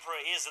 The Emperor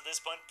is at this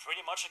point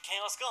pretty much a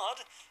Chaos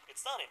God.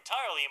 It's not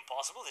entirely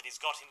impossible that he's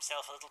got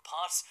himself a little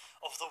part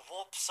of the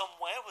warp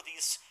somewhere where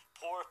these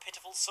poor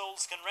pitiful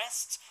souls can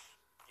rest.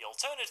 The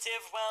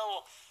alternative,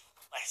 well,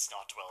 let's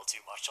not dwell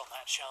too much on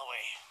that, shall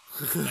we?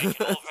 Make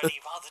an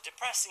already rather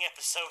depressing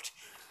episode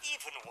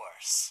even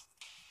worse.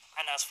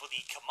 And as for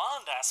the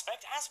command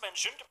aspect, as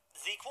mentioned,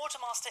 the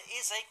Quartermaster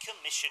is a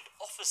commissioned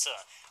officer,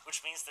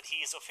 which means that he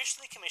is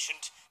officially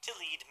commissioned to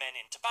lead men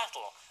into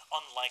battle,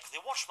 unlike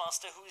the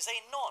Watchmaster, who is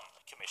a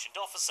non-commissioned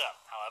officer.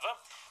 However,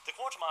 the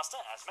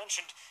Quartermaster, as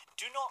mentioned,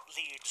 do not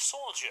lead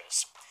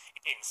soldiers.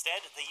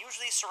 Instead, they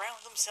usually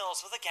surround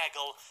themselves with a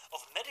gaggle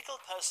of medical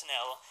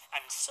personnel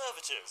and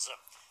servitors,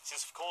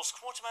 since of course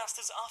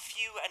Quartermasters are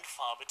few and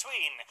far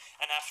between,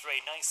 and after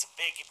a nice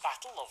big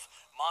battle of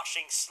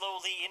marching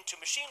slowly into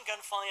machine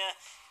gun fire,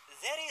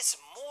 there is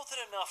more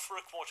than enough for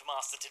a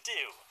Quartermaster to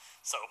do,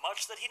 so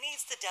much that he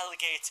needs to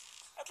delegate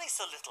at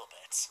least a little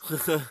bit.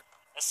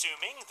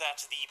 Assuming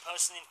that the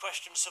person in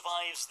question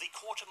survives the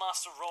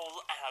Quartermaster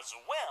role as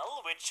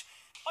well, which,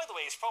 by the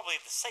way, is probably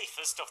the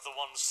safest of the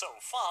ones so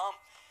far,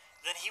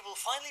 then he will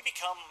finally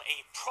become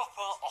a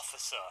proper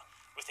officer,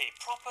 with a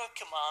proper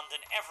command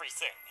and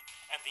everything,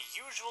 and the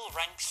usual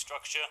rank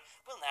structure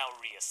will now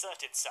reassert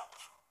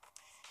itself.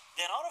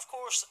 There are, of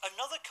course,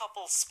 another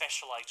couple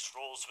specialized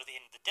roles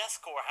within the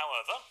Death Corps,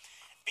 however,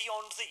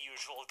 beyond the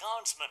usual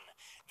guardsmen,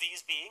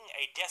 these being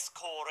a Death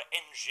Corps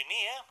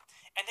engineer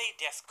and a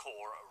Death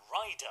Corps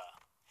rider.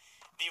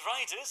 The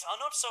Riders are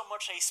not so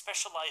much a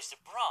specialized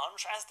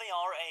branch as they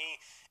are a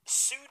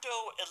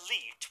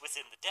pseudo-elite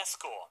within the Death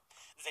Corps.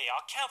 They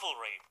are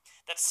cavalry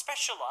that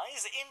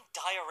specialize in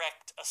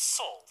direct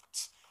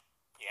assault.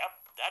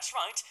 Yep, that's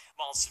right.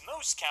 Whilst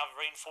most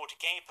cavalry in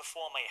 40k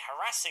perform a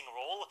harassing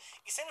role,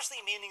 essentially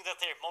meaning that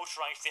they're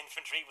motorized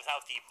infantry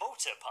without the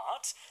motor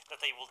part,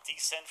 that they will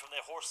descend from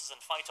their horses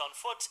and fight on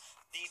foot,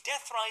 the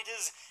Death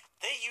Riders,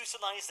 they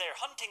utilize their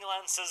hunting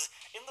lances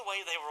in the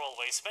way they were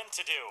always meant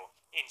to do,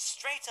 in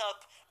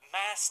straight-up,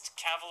 massed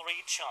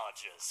cavalry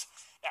charges.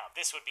 Now,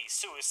 this would be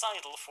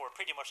suicidal for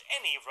pretty much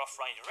any Rough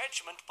Rider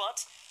regiment,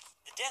 but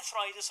the Death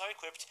Riders are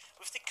equipped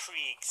with the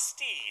Krieg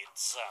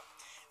steeds.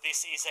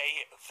 This is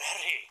a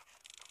very,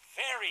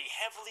 very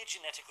heavily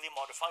genetically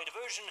modified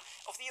version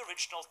of the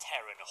original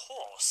Terran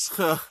horse.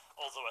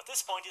 Although at this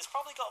point it's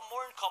probably got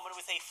more in common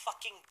with a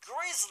fucking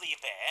grizzly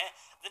bear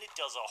than it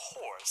does a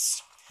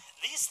horse.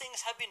 These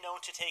things have been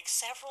known to take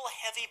several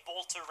heavy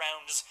bolter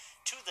rounds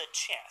to the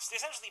chest,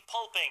 essentially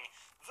pulping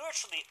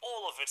virtually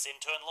all of its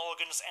internal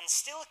organs and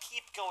still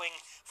keep going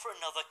for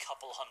another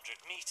couple hundred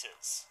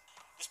meters.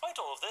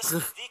 Despite all of this,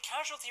 the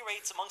casualty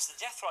rates amongst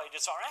the Death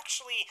Riders are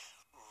actually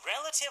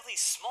relatively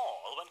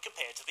small when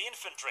compared to the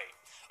infantry.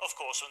 Of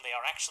course, when they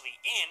are actually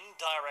in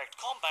direct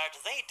combat,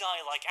 they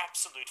die like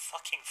absolute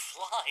fucking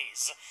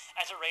flies,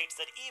 at a rate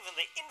that even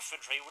the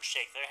infantry would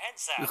shake their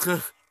heads at.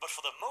 But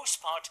for the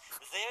most part,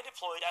 they are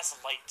deployed as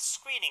light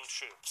screening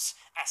troops,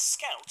 as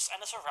scouts,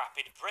 and as a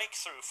rapid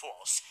breakthrough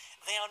force.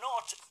 They are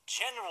not,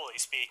 generally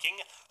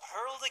speaking,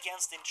 hurled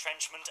against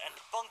entrenchment and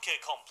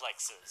bunker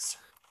complexes.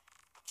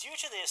 Due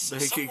to this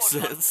somewhat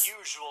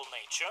unusual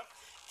nature,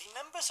 the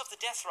members of the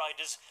Death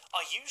Riders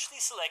are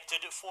usually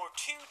selected for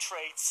two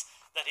traits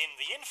that in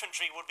the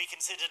infantry would be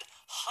considered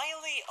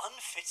highly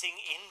unfitting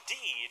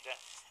indeed,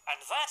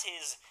 and that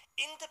is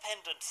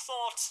independent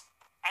thought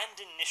and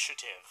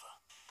initiative.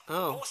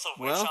 Both of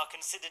which are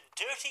considered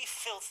dirty,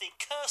 filthy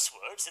curse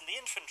words in the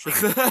infantry,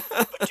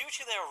 but due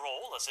to their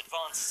role as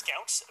advanced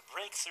scouts,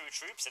 breakthrough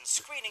troops, and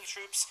screening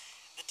troops,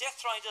 the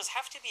Death Riders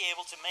have to be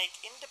able to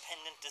make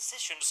independent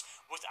decisions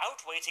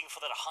without waiting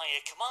for their higher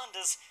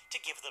commanders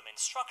to give them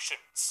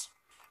instructions.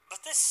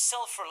 But this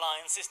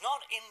self-reliance is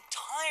not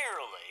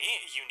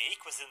entirely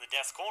unique within the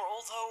Death Corps,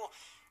 although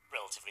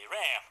relatively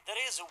rare.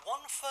 There is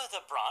one further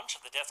branch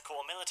of the Death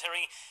Corps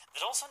military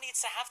that also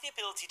needs to have the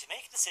ability to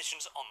make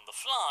decisions on the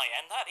fly,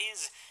 and that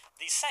is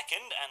the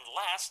second and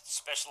last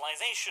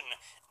specialization,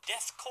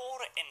 Death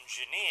Corps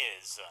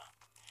Engineers.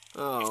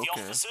 If the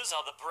officers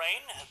are the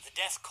brain, the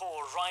Death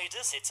Corps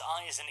Riders its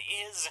eyes and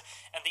ears,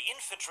 and the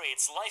infantry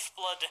its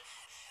lifeblood,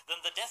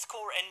 then the Death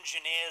Corps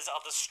Engineers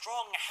are the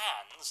strong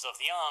hands of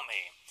the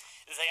army.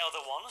 They are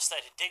the ones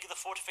that dig the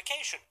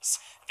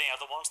fortifications. They are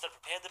the ones that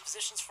prepare the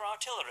positions for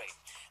artillery.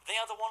 They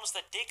are the ones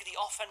that dig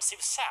the offensive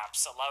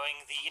saps,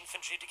 allowing the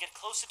infantry to get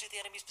closer to the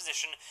enemy's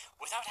position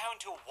without having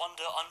to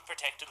wander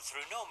unprotected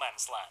through no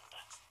man's land.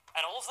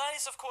 And all of that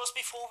is, of course,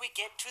 before we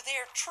get to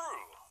their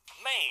true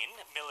main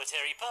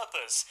military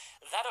purpose,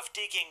 that of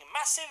digging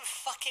massive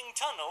fucking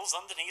tunnels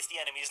underneath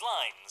the enemy's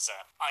lines,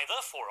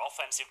 either for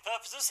offensive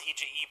purposes,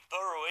 e.g.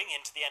 burrowing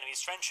into the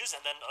enemy's trenches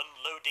and then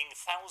unloading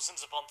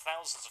thousands upon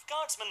thousands of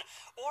guardsmen,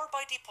 or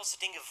by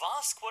depositing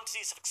vast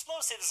quantities of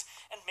explosives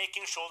and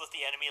making sure that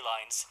the enemy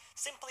lines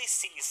simply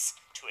cease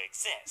to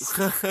exist.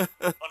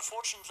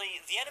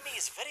 Unfortunately, the enemy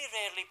is very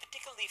rarely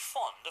particularly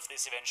fond of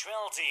this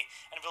eventuality,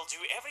 and will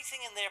do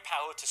everything in their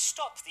power to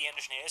stop the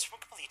engineers from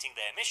completing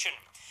their mission.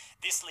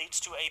 This leads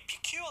to a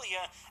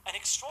peculiar and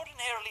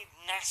extraordinarily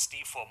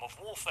nasty form of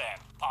warfare,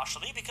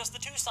 partially because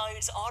the two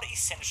sides are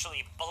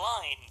essentially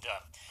blind.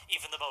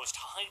 Even the most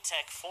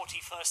high-tech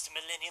 41st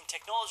millennium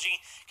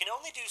technology can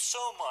only do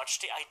so much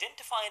to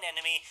identify an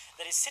enemy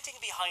that is sitting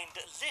behind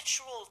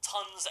literal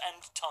tons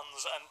and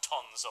tons and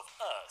tons of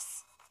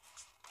earth.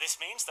 This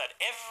means that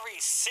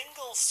every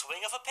single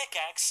swing of a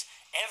pickaxe,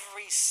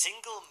 every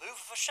single move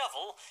of a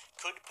shovel,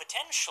 could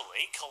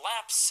potentially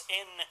collapse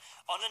in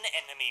on an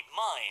enemy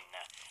mine,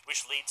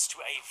 which leads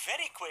to a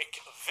very quick,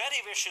 very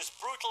vicious,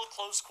 brutal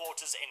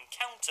close-quarters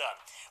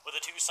encounter, where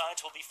the two sides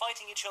will be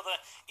fighting each other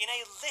in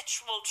a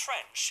literal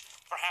trench,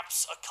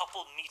 perhaps a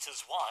couple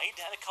meters wide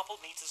and a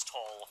couple meters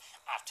tall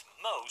at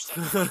most,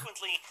 and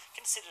frequently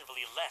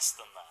considerably less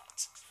than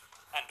that.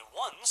 And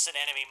once an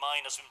enemy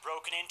mine has been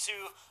broken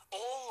into,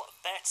 all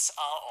bets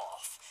are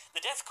off. The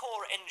Death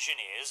Corps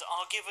Engineers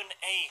are given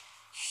a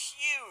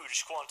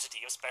huge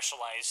quantity of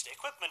specialized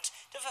equipment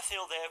to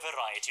fulfill their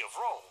variety of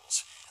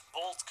roles.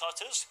 Bolt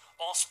cutters,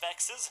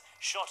 auspexes,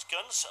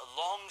 shotguns,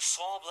 long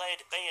saw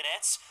blade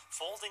bayonets,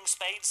 folding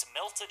spades,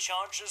 melter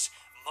chargers,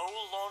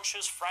 mole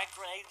launchers, frag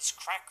grenades,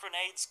 crack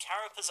grenades,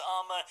 carapace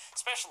armor,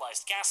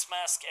 specialized gas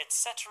mask,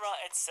 etc.,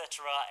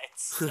 etc.,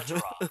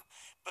 etc.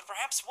 But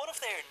perhaps one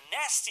of their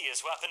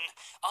nastiest weapons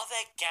are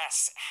their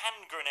gas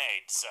hand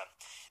grenades.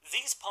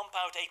 These pump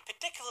out a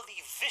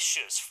particularly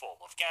vicious form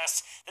of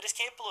gas that is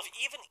capable of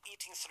even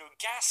eating through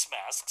gas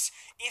masks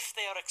if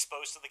they are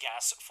exposed to the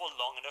gas for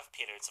long enough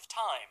periods of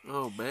time.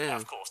 Oh, Now, man.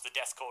 of course, the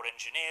Death Corps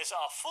engineers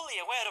are fully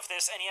aware of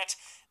this, and yet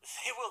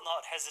they will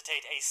not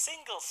hesitate a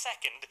single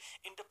second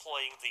in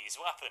deploying these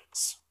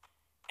weapons.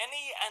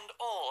 Any and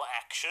all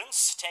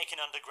actions taken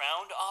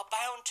underground are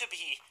bound to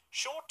be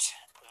short,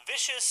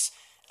 vicious,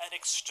 and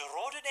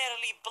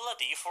extraordinarily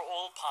bloody for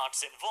all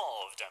parts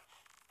involved.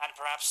 And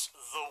perhaps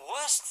the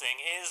worst thing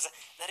is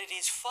that it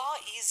is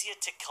far easier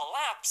to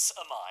collapse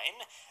a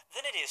mine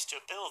than it is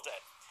to build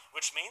it.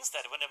 Which means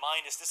that when a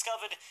mine is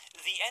discovered,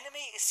 the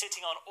enemy is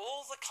sitting on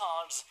all the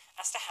cards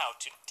as to how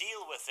to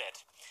deal with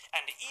it.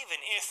 And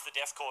even if the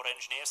Death Corps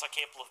engineers are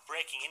capable of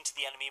breaking into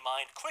the enemy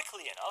mine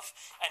quickly enough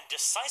and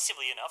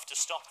decisively enough to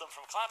stop them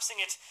from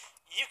collapsing it,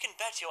 you can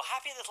bet your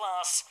happy little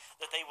ass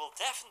that they will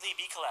definitely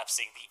be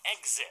collapsing the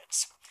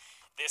exit.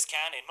 This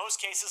can, in most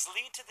cases,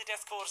 lead to the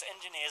Death Corps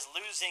engineers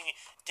losing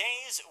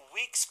days,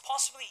 weeks,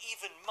 possibly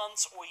even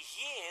months or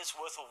years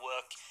worth of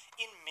work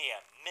in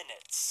mere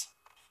minutes.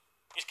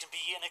 It can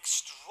be an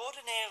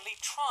extraordinarily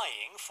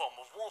trying form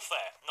of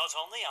warfare. Not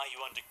only are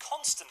you under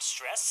constant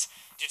stress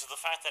due to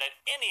the fact that at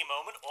any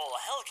moment all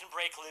hell can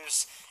break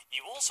loose,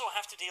 you also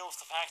have to deal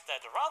with the fact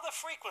that rather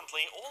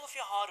frequently all of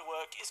your hard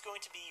work is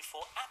going to be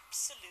for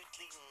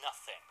absolutely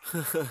nothing.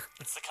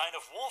 It's the kind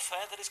of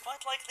warfare that is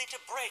quite likely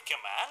to break a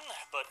man,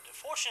 but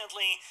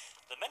fortunately,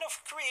 the men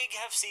of Krieg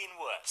have seen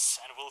worse,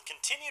 and will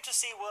continue to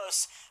see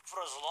worse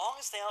for as long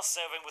as they are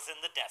serving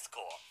within the Death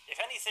Corps.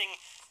 If anything,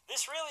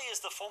 this really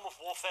is the form of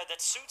warfare that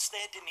suits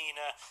their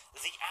demeanor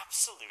the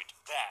absolute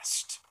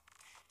best.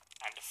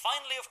 And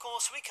finally, of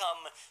course, we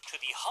come to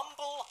the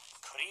humble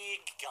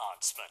Krieg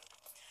Guardsman.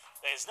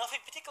 There's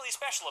nothing particularly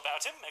special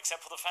about him,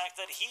 except for the fact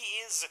that he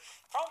is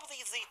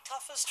probably the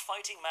toughest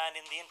fighting man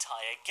in the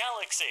entire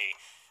galaxy.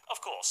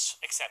 Of course,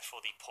 except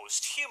for the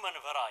post-human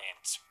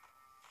variant.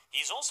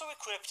 He's also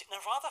equipped in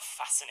a rather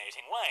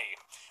fascinating way.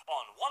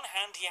 On one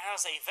hand, he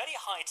has a very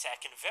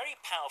high-tech and very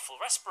powerful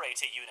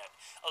respirator unit,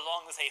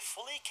 along with a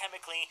fully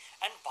chemically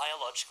and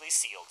biologically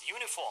sealed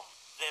uniform.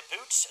 Their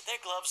boots, their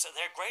gloves,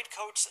 their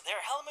greatcoats,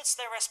 their helmets,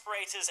 their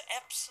respirators,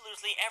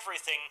 absolutely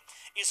everything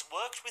is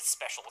worked with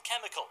special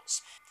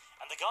chemicals.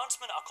 And the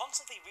guardsmen are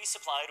constantly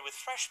resupplied with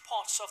fresh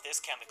pots of this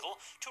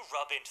chemical to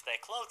rub into their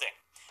clothing,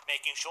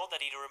 making sure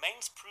that it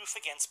remains proof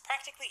against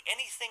practically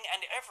anything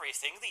and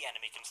everything the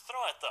enemy can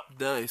throw at them.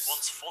 Nice.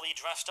 Once fully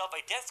dressed up,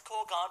 a Death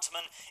Corps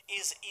guardsman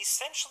is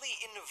essentially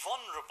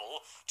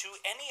invulnerable to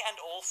any and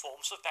all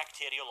forms of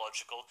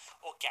bacteriological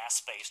or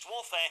gas-based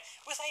warfare,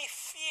 with a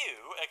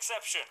few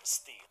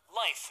exceptions, the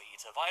Life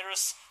Eater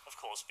virus, of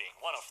course, being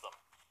one of them.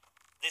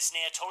 This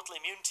near-total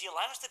immunity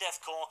allows the Death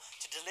Corps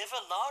to deliver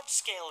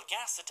large-scale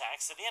gas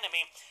attacks to the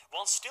enemy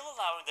while still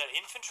allowing their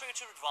infantry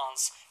to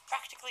advance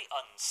practically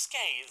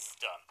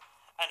unscathed.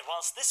 And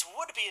whilst this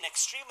would be an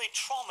extremely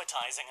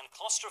traumatizing and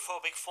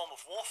claustrophobic form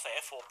of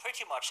warfare for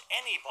pretty much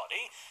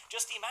anybody,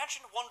 just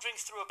imagine wandering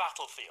through a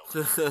battlefield.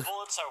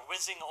 Bullets are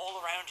whizzing all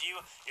around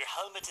you, your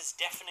helmet is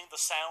deafening the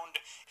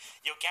sound,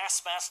 your gas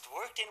mask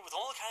worked in with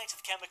all kinds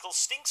of chemicals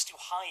stinks to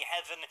high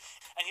heaven,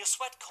 and your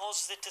sweat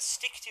causes it to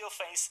stick to your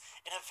face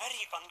in a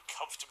very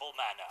uncomfortable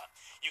manner.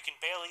 You can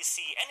barely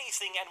see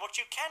anything, and what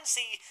you can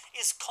see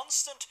is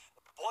constant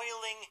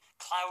boiling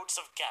clouds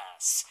of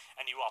gas,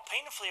 and you are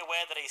painfully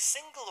aware that a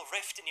single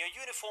rift in your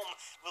uniform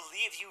will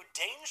leave you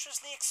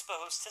dangerously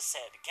exposed to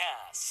said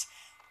gas.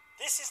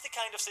 This is the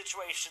kind of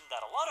situation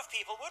that a lot of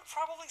people would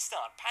probably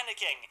start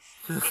panicking,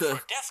 but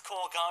for Death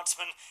Corps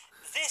guardsmen,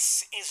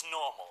 this is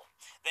normal.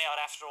 They are,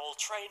 after all,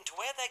 trained to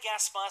wear their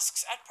gas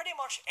masks at pretty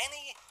much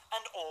any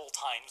and all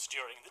times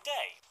during the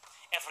day.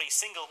 Every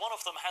single one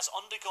of them has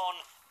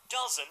undergone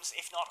dozens,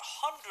 if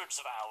not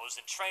hundreds of hours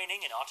in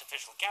training in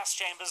artificial gas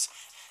chambers,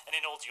 and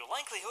in all due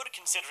likelihood,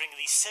 considering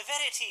the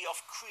severity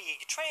of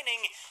Krieg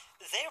training,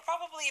 they've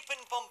probably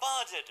been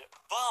bombarded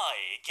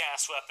by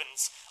gas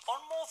weapons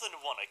on more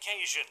than one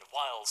occasion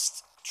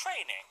whilst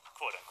training,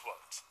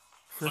 quote-unquote.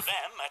 For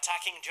them,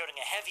 attacking during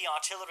a heavy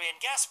artillery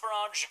and gas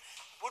barrage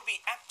would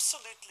be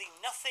absolutely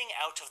nothing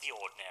out of the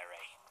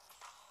ordinary.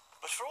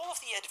 But for all of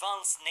the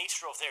advanced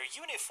nature of their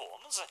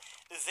uniforms,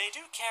 they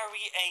do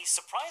carry a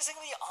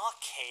surprisingly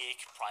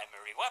archaic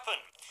primary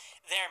weapon.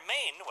 Their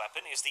main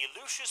weapon is the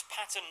Lucius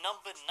Pattern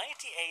number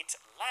 98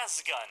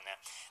 lasgun.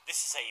 This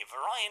is a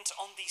variant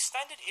on the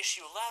standard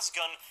issue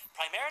lasgun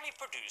primarily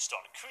produced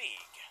on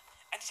Krieg,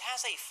 and it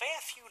has a fair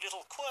few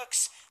little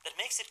quirks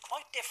that makes it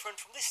quite different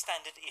from the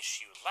standard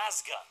issue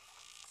lasgun.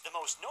 The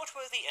most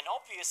noteworthy and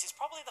obvious is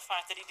probably the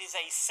fact that it is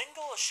a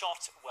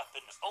single-shot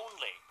weapon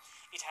only.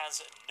 It has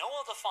no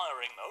other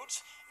firing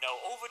modes, no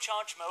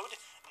overcharge mode,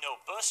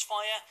 no burst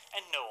fire,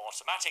 and no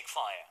automatic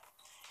fire.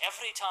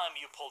 Every time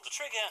you pull the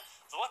trigger,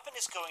 the weapon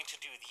is going to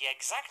do the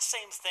exact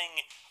same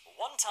thing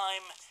one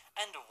time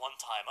and one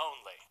time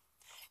only.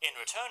 In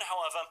return,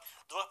 however,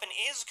 the weapon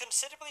is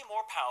considerably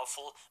more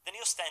powerful than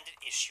your standard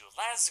issue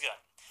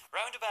lasgun,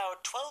 round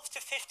about 12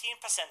 to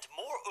 15%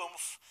 more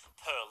oomph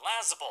per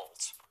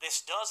lasbolt. This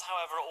does,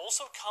 however,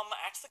 also come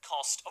at the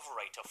cost of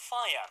rate of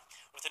fire,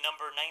 with the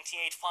number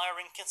 98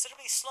 firing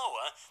considerably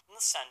slower than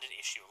the standard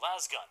issue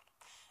lasgun.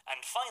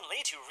 And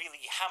finally, to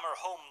really hammer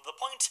home the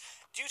point,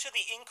 due to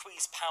the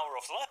increased power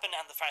of the weapon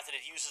and the fact that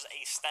it uses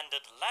a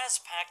standard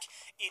las pack,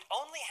 it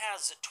only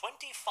has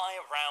 25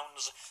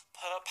 rounds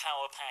per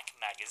power pack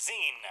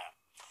magazine.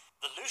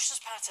 The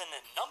Lucius Patton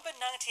number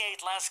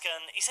 98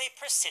 lasgun is a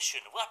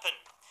precision weapon.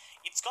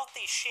 It's got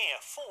the sheer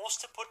force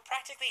to put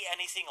practically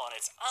anything on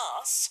its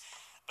ass,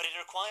 but it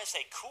requires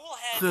a cool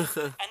head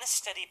and a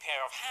steady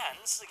pair of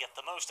hands to get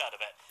the most out of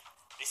it.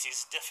 This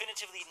is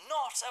definitively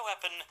not a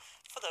weapon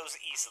for those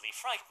easily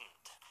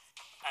frightened.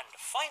 And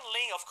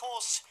finally, of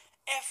course,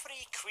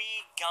 every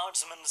Krieg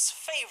guardsman's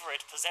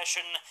favourite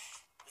possession,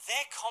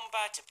 their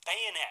combat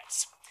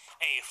bayonet.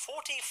 A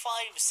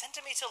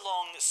 45cm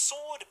long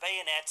sword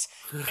bayonet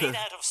made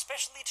out of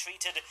specially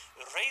treated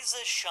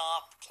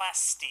razor-sharp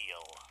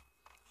plasteel.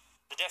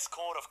 The Death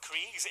Korps of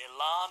Krieg's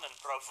elan and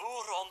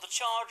bravoure on the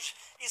charge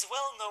is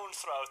well known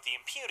throughout the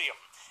Imperium,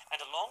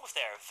 and along with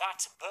their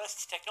VAT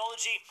burst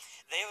technology,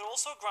 they were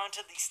also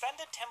granted the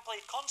standard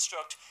template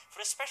construct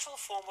for a special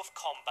form of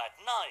combat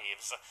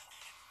knives.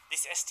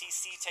 This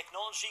STC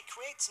technology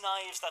creates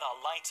knives that are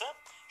lighter,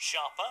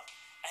 sharper,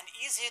 and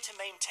easier to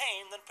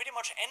maintain than pretty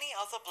much any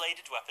other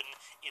bladed weapon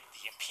in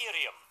the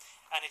Imperium,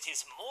 and it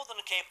is more than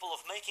capable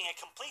of making a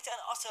complete and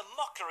utter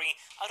mockery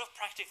out of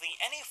practically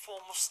any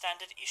form of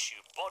standard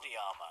issue body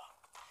armor.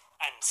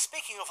 And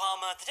speaking of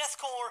armor, the Death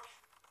Korps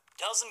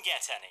doesn't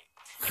get any,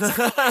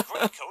 except for their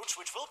greatcoat,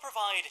 which will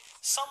provide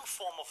some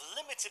form of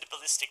limited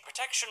ballistic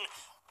protection,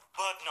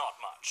 but not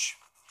much.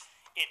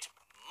 It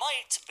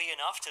might be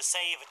enough to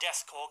save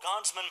Death Korps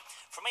guardsmen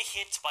from a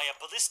hit by a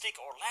ballistic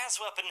or las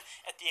weapon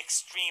at the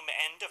extreme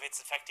end of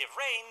its effective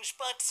range,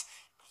 but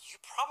you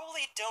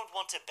probably don't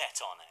want to bet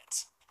on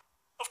it.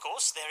 Of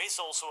course, there is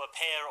also a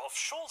pair of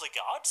shoulder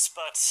guards,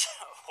 but,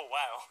 oh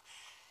well,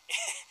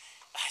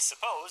 I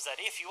suppose that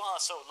if you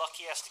are so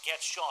lucky as to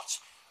get shot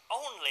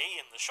only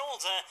in the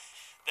shoulder,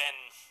 then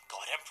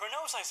God Emperor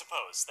knows, I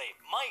suppose. They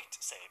might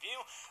save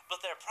you,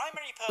 but their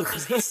primary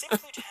purpose is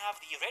simply to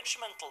have the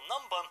regimental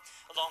number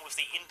along with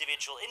the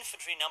individual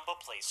infantry number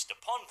placed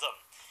upon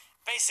them.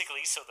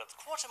 Basically so that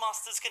the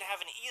quartermasters can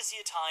have an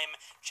easier time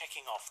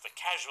checking off the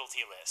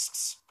casualty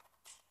lists.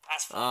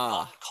 As for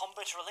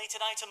non-combat related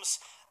items,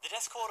 the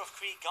Death Korps of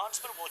Krieg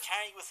guardsman will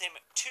carry with him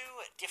 2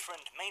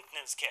 different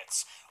maintenance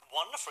kits.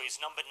 One for his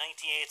number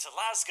 98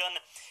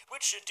 lasgun,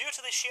 which due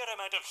to the sheer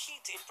amount of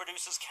heat it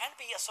produces can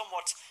be a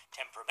somewhat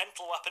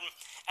temperamental weapon,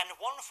 and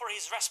one for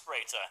his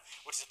respirator,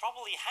 which is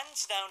probably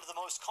hands down the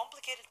most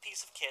complicated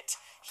piece of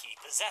kit he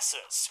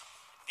possesses.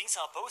 These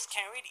are both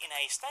carried in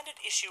a standard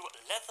issue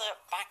leather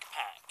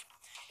backpack.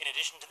 In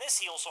addition to this,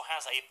 he also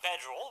has a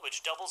bedroll,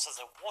 which doubles as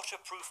a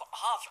waterproof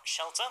half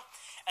shelter,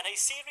 and a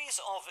series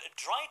of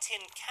dry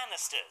tin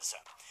canisters.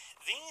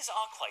 These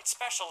are quite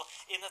special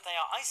in that they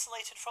are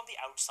isolated from the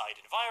outside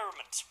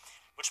environment,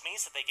 which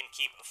means that they can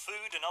keep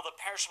food and other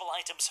perishable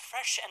items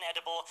fresh and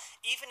edible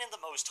even in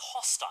the most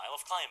hostile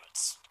of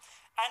climates.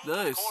 And,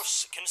 Nice. of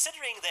course,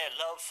 considering their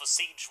love for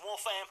siege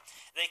warfare,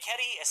 they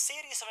carry a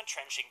series of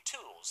entrenching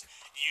tools.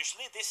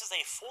 Usually this is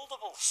a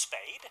foldable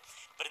spade,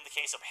 but in the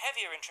case of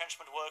heavier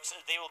entrenchment works,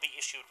 they will be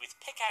issued with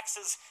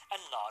pickaxes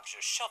and larger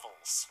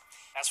shovels.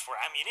 As for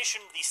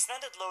ammunition, the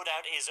standard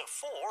loadout is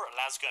 4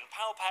 lasgun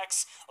power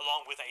packs,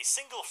 along with a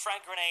single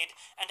frag grenade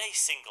and a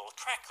single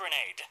crack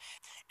grenade.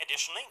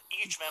 Additionally,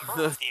 each member,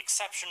 with the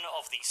exception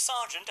of the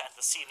sergeant and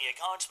the senior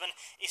guardsman,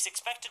 is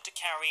expected to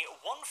carry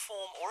one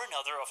form or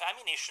another of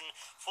ammunition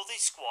for the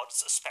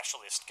squad's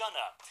specialist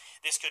gunner.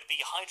 This could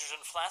be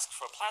hydrogen flask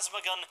for a plasma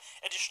gun,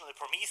 additionally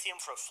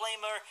promethium for a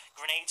flamer,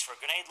 grenades for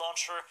a grenade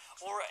launcher,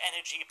 or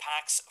energy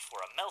packs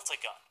for a melter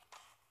gun.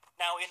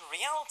 Now, in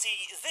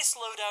reality, this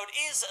loadout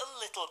is a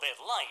little bit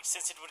light,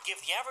 since it would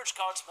give the average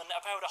guardsman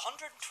about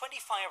 125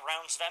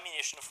 rounds of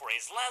ammunition for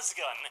his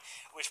lasgun,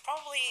 which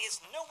probably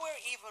is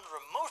nowhere even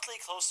remotely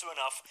close to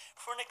enough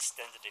for an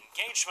extended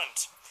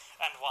engagement.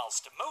 And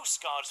whilst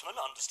most guardsmen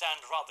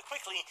understand rather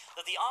quickly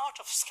that the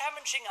art of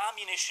scavenging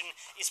ammunition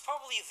is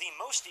probably the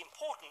most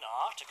important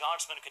art a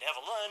guardsman could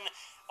ever learn,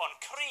 on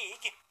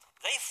Krieg,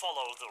 they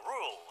follow the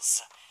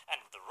rules.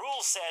 And the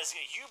rule says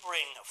you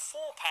bring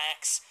 4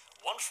 packs,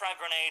 1 frag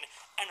grenade,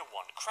 and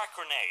 1 crack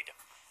grenade.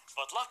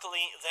 But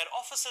luckily, their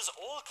officers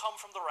all come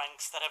from the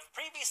ranks that have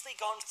previously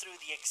gone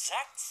through the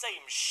exact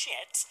same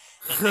shit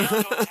that they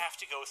are going to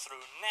have to go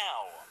through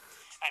now.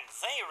 And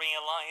they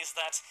realize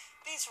that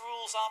these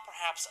rules are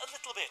perhaps a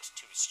little bit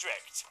too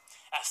strict.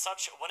 As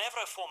such,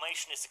 whenever a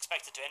formation is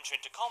expected to enter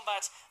into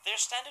combat,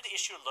 their standard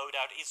issue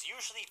loadout is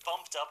usually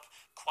bumped up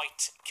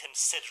quite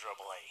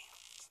considerably.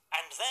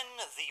 And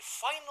then the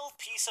final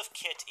piece of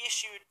kit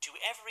issued to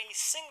every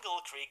single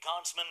Krieg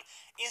guardsman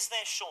is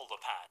their shoulder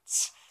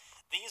pads.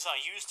 These are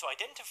used to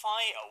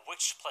identify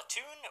which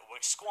platoon,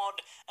 which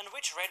squad, and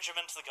which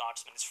regiment the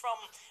guardsman is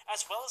from,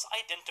 as well as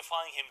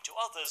identifying him to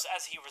others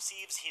as he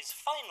receives his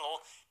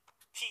final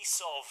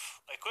piece of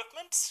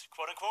equipment,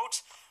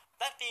 quote-unquote,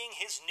 that being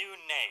his new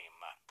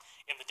name.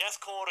 In the Death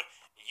Corps,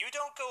 you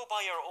don't go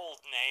by your old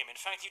name. In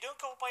fact, you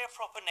don't go by a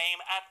proper name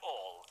at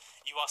all.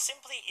 You are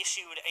simply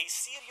issued a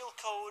serial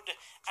code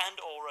and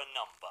or a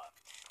number.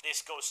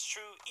 This goes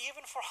true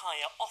even for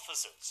higher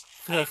officers,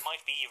 and it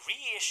might be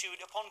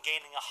reissued upon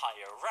gaining a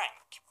higher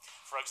rank.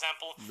 For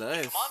example,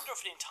 the Nice. commander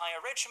of an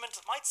entire regiment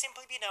might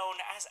simply be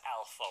known as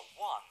Alpha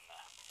 1.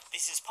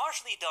 This is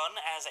partially done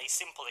as a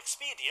simple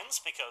expedient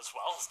because,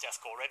 well,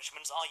 Death Corps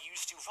regiments are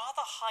used to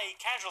rather high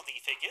casualty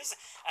figures,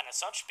 and as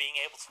such,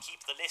 being able to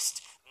keep the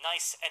list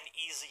nice and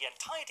easy and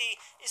tidy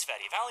is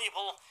very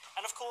valuable,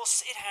 and of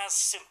course, it has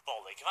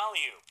symbolic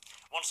value.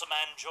 Once a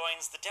man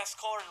joins the Death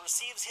Corps and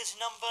receives his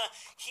number,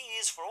 he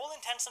is, for all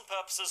intents and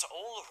purposes,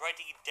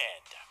 already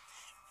dead.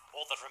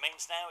 All that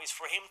remains now is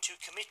for him to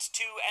commit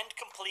to and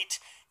complete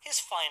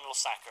his final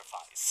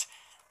sacrifice.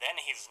 Then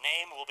his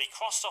name will be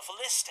crossed off a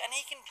list and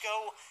he can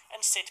go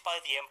and sit by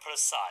the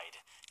Emperor's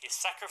side, his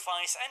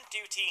sacrifice and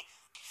duty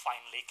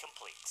finally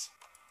complete.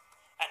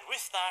 And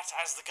with that,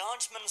 as the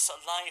guardsman's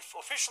life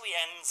officially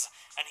ends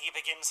and he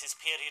begins his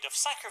period of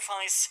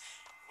sacrifice,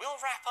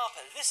 we'll wrap up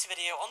this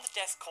video on the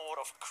Death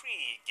Korps of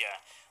Krieg,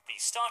 the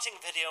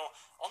starting video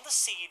on the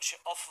Siege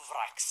of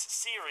Vrax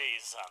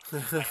series.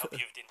 I hope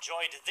you've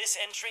enjoyed this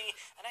entry,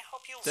 and I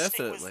hope you'll stick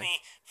with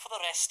me for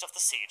the rest of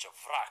the Siege of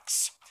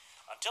Vrax.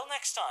 Until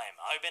next time,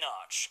 I've been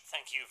Arch.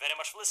 Thank you very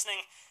much for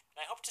listening,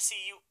 and I hope to see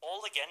you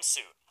all again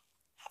soon.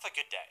 Have a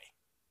good day.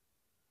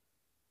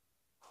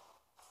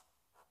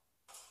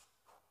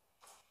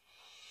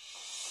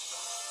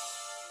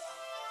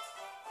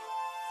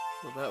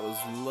 Well, that was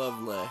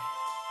lovely.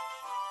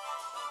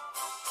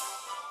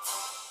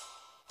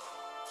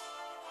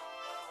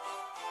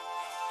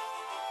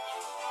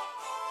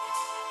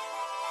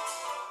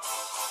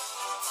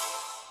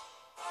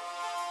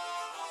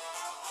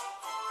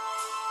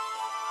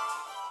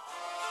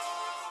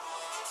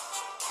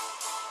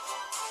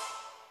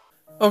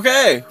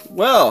 Okay,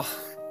 well,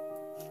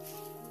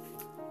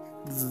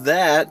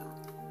 that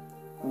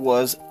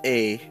was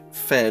a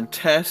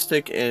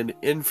fantastic and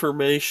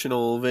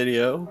informational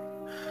video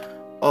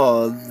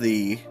on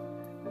the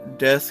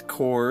Death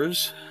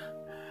Korps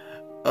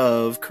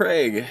of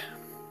Krieg.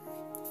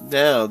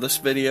 Now, this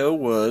video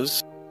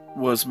was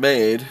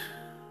made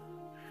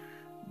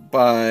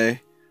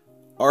by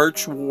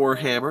Arch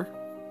Warhammer.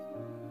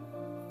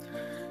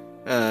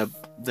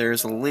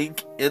 There's a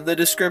link in the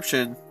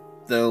description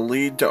that'll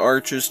lead to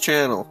Arch's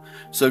channel,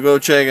 so go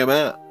check him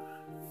out.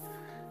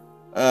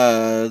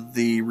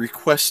 The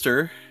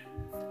requester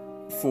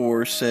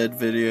for said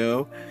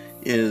video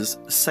is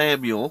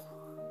Samuel.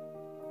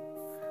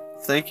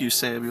 Thank you,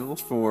 Samuel,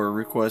 for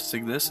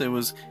requesting this. It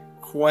was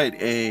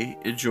quite a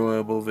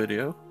enjoyable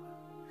video.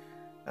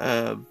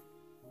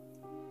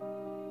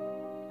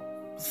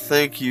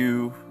 Thank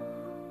you.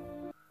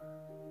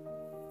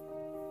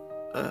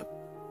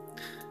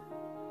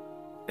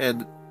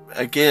 And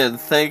again,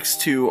 thanks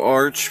to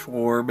Arch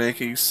for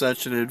making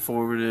such an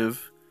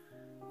informative,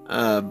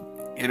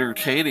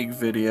 entertaining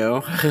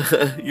video.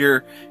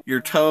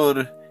 your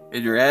tone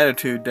and your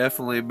attitude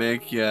definitely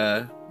make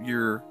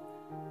your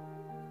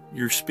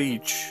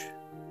speech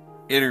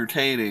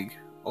entertaining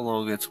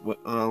along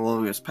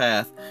its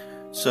path.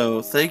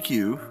 So thank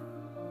you.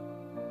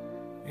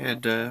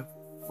 And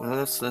well,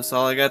 that's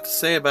all I got to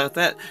say about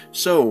that.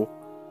 So,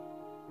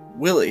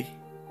 Willie,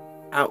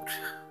 out.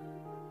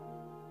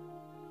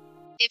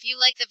 If you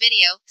like the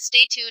video,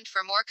 stay tuned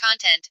for more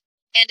content.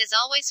 And as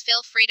always,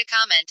 feel free to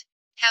comment.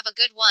 Have a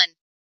good one.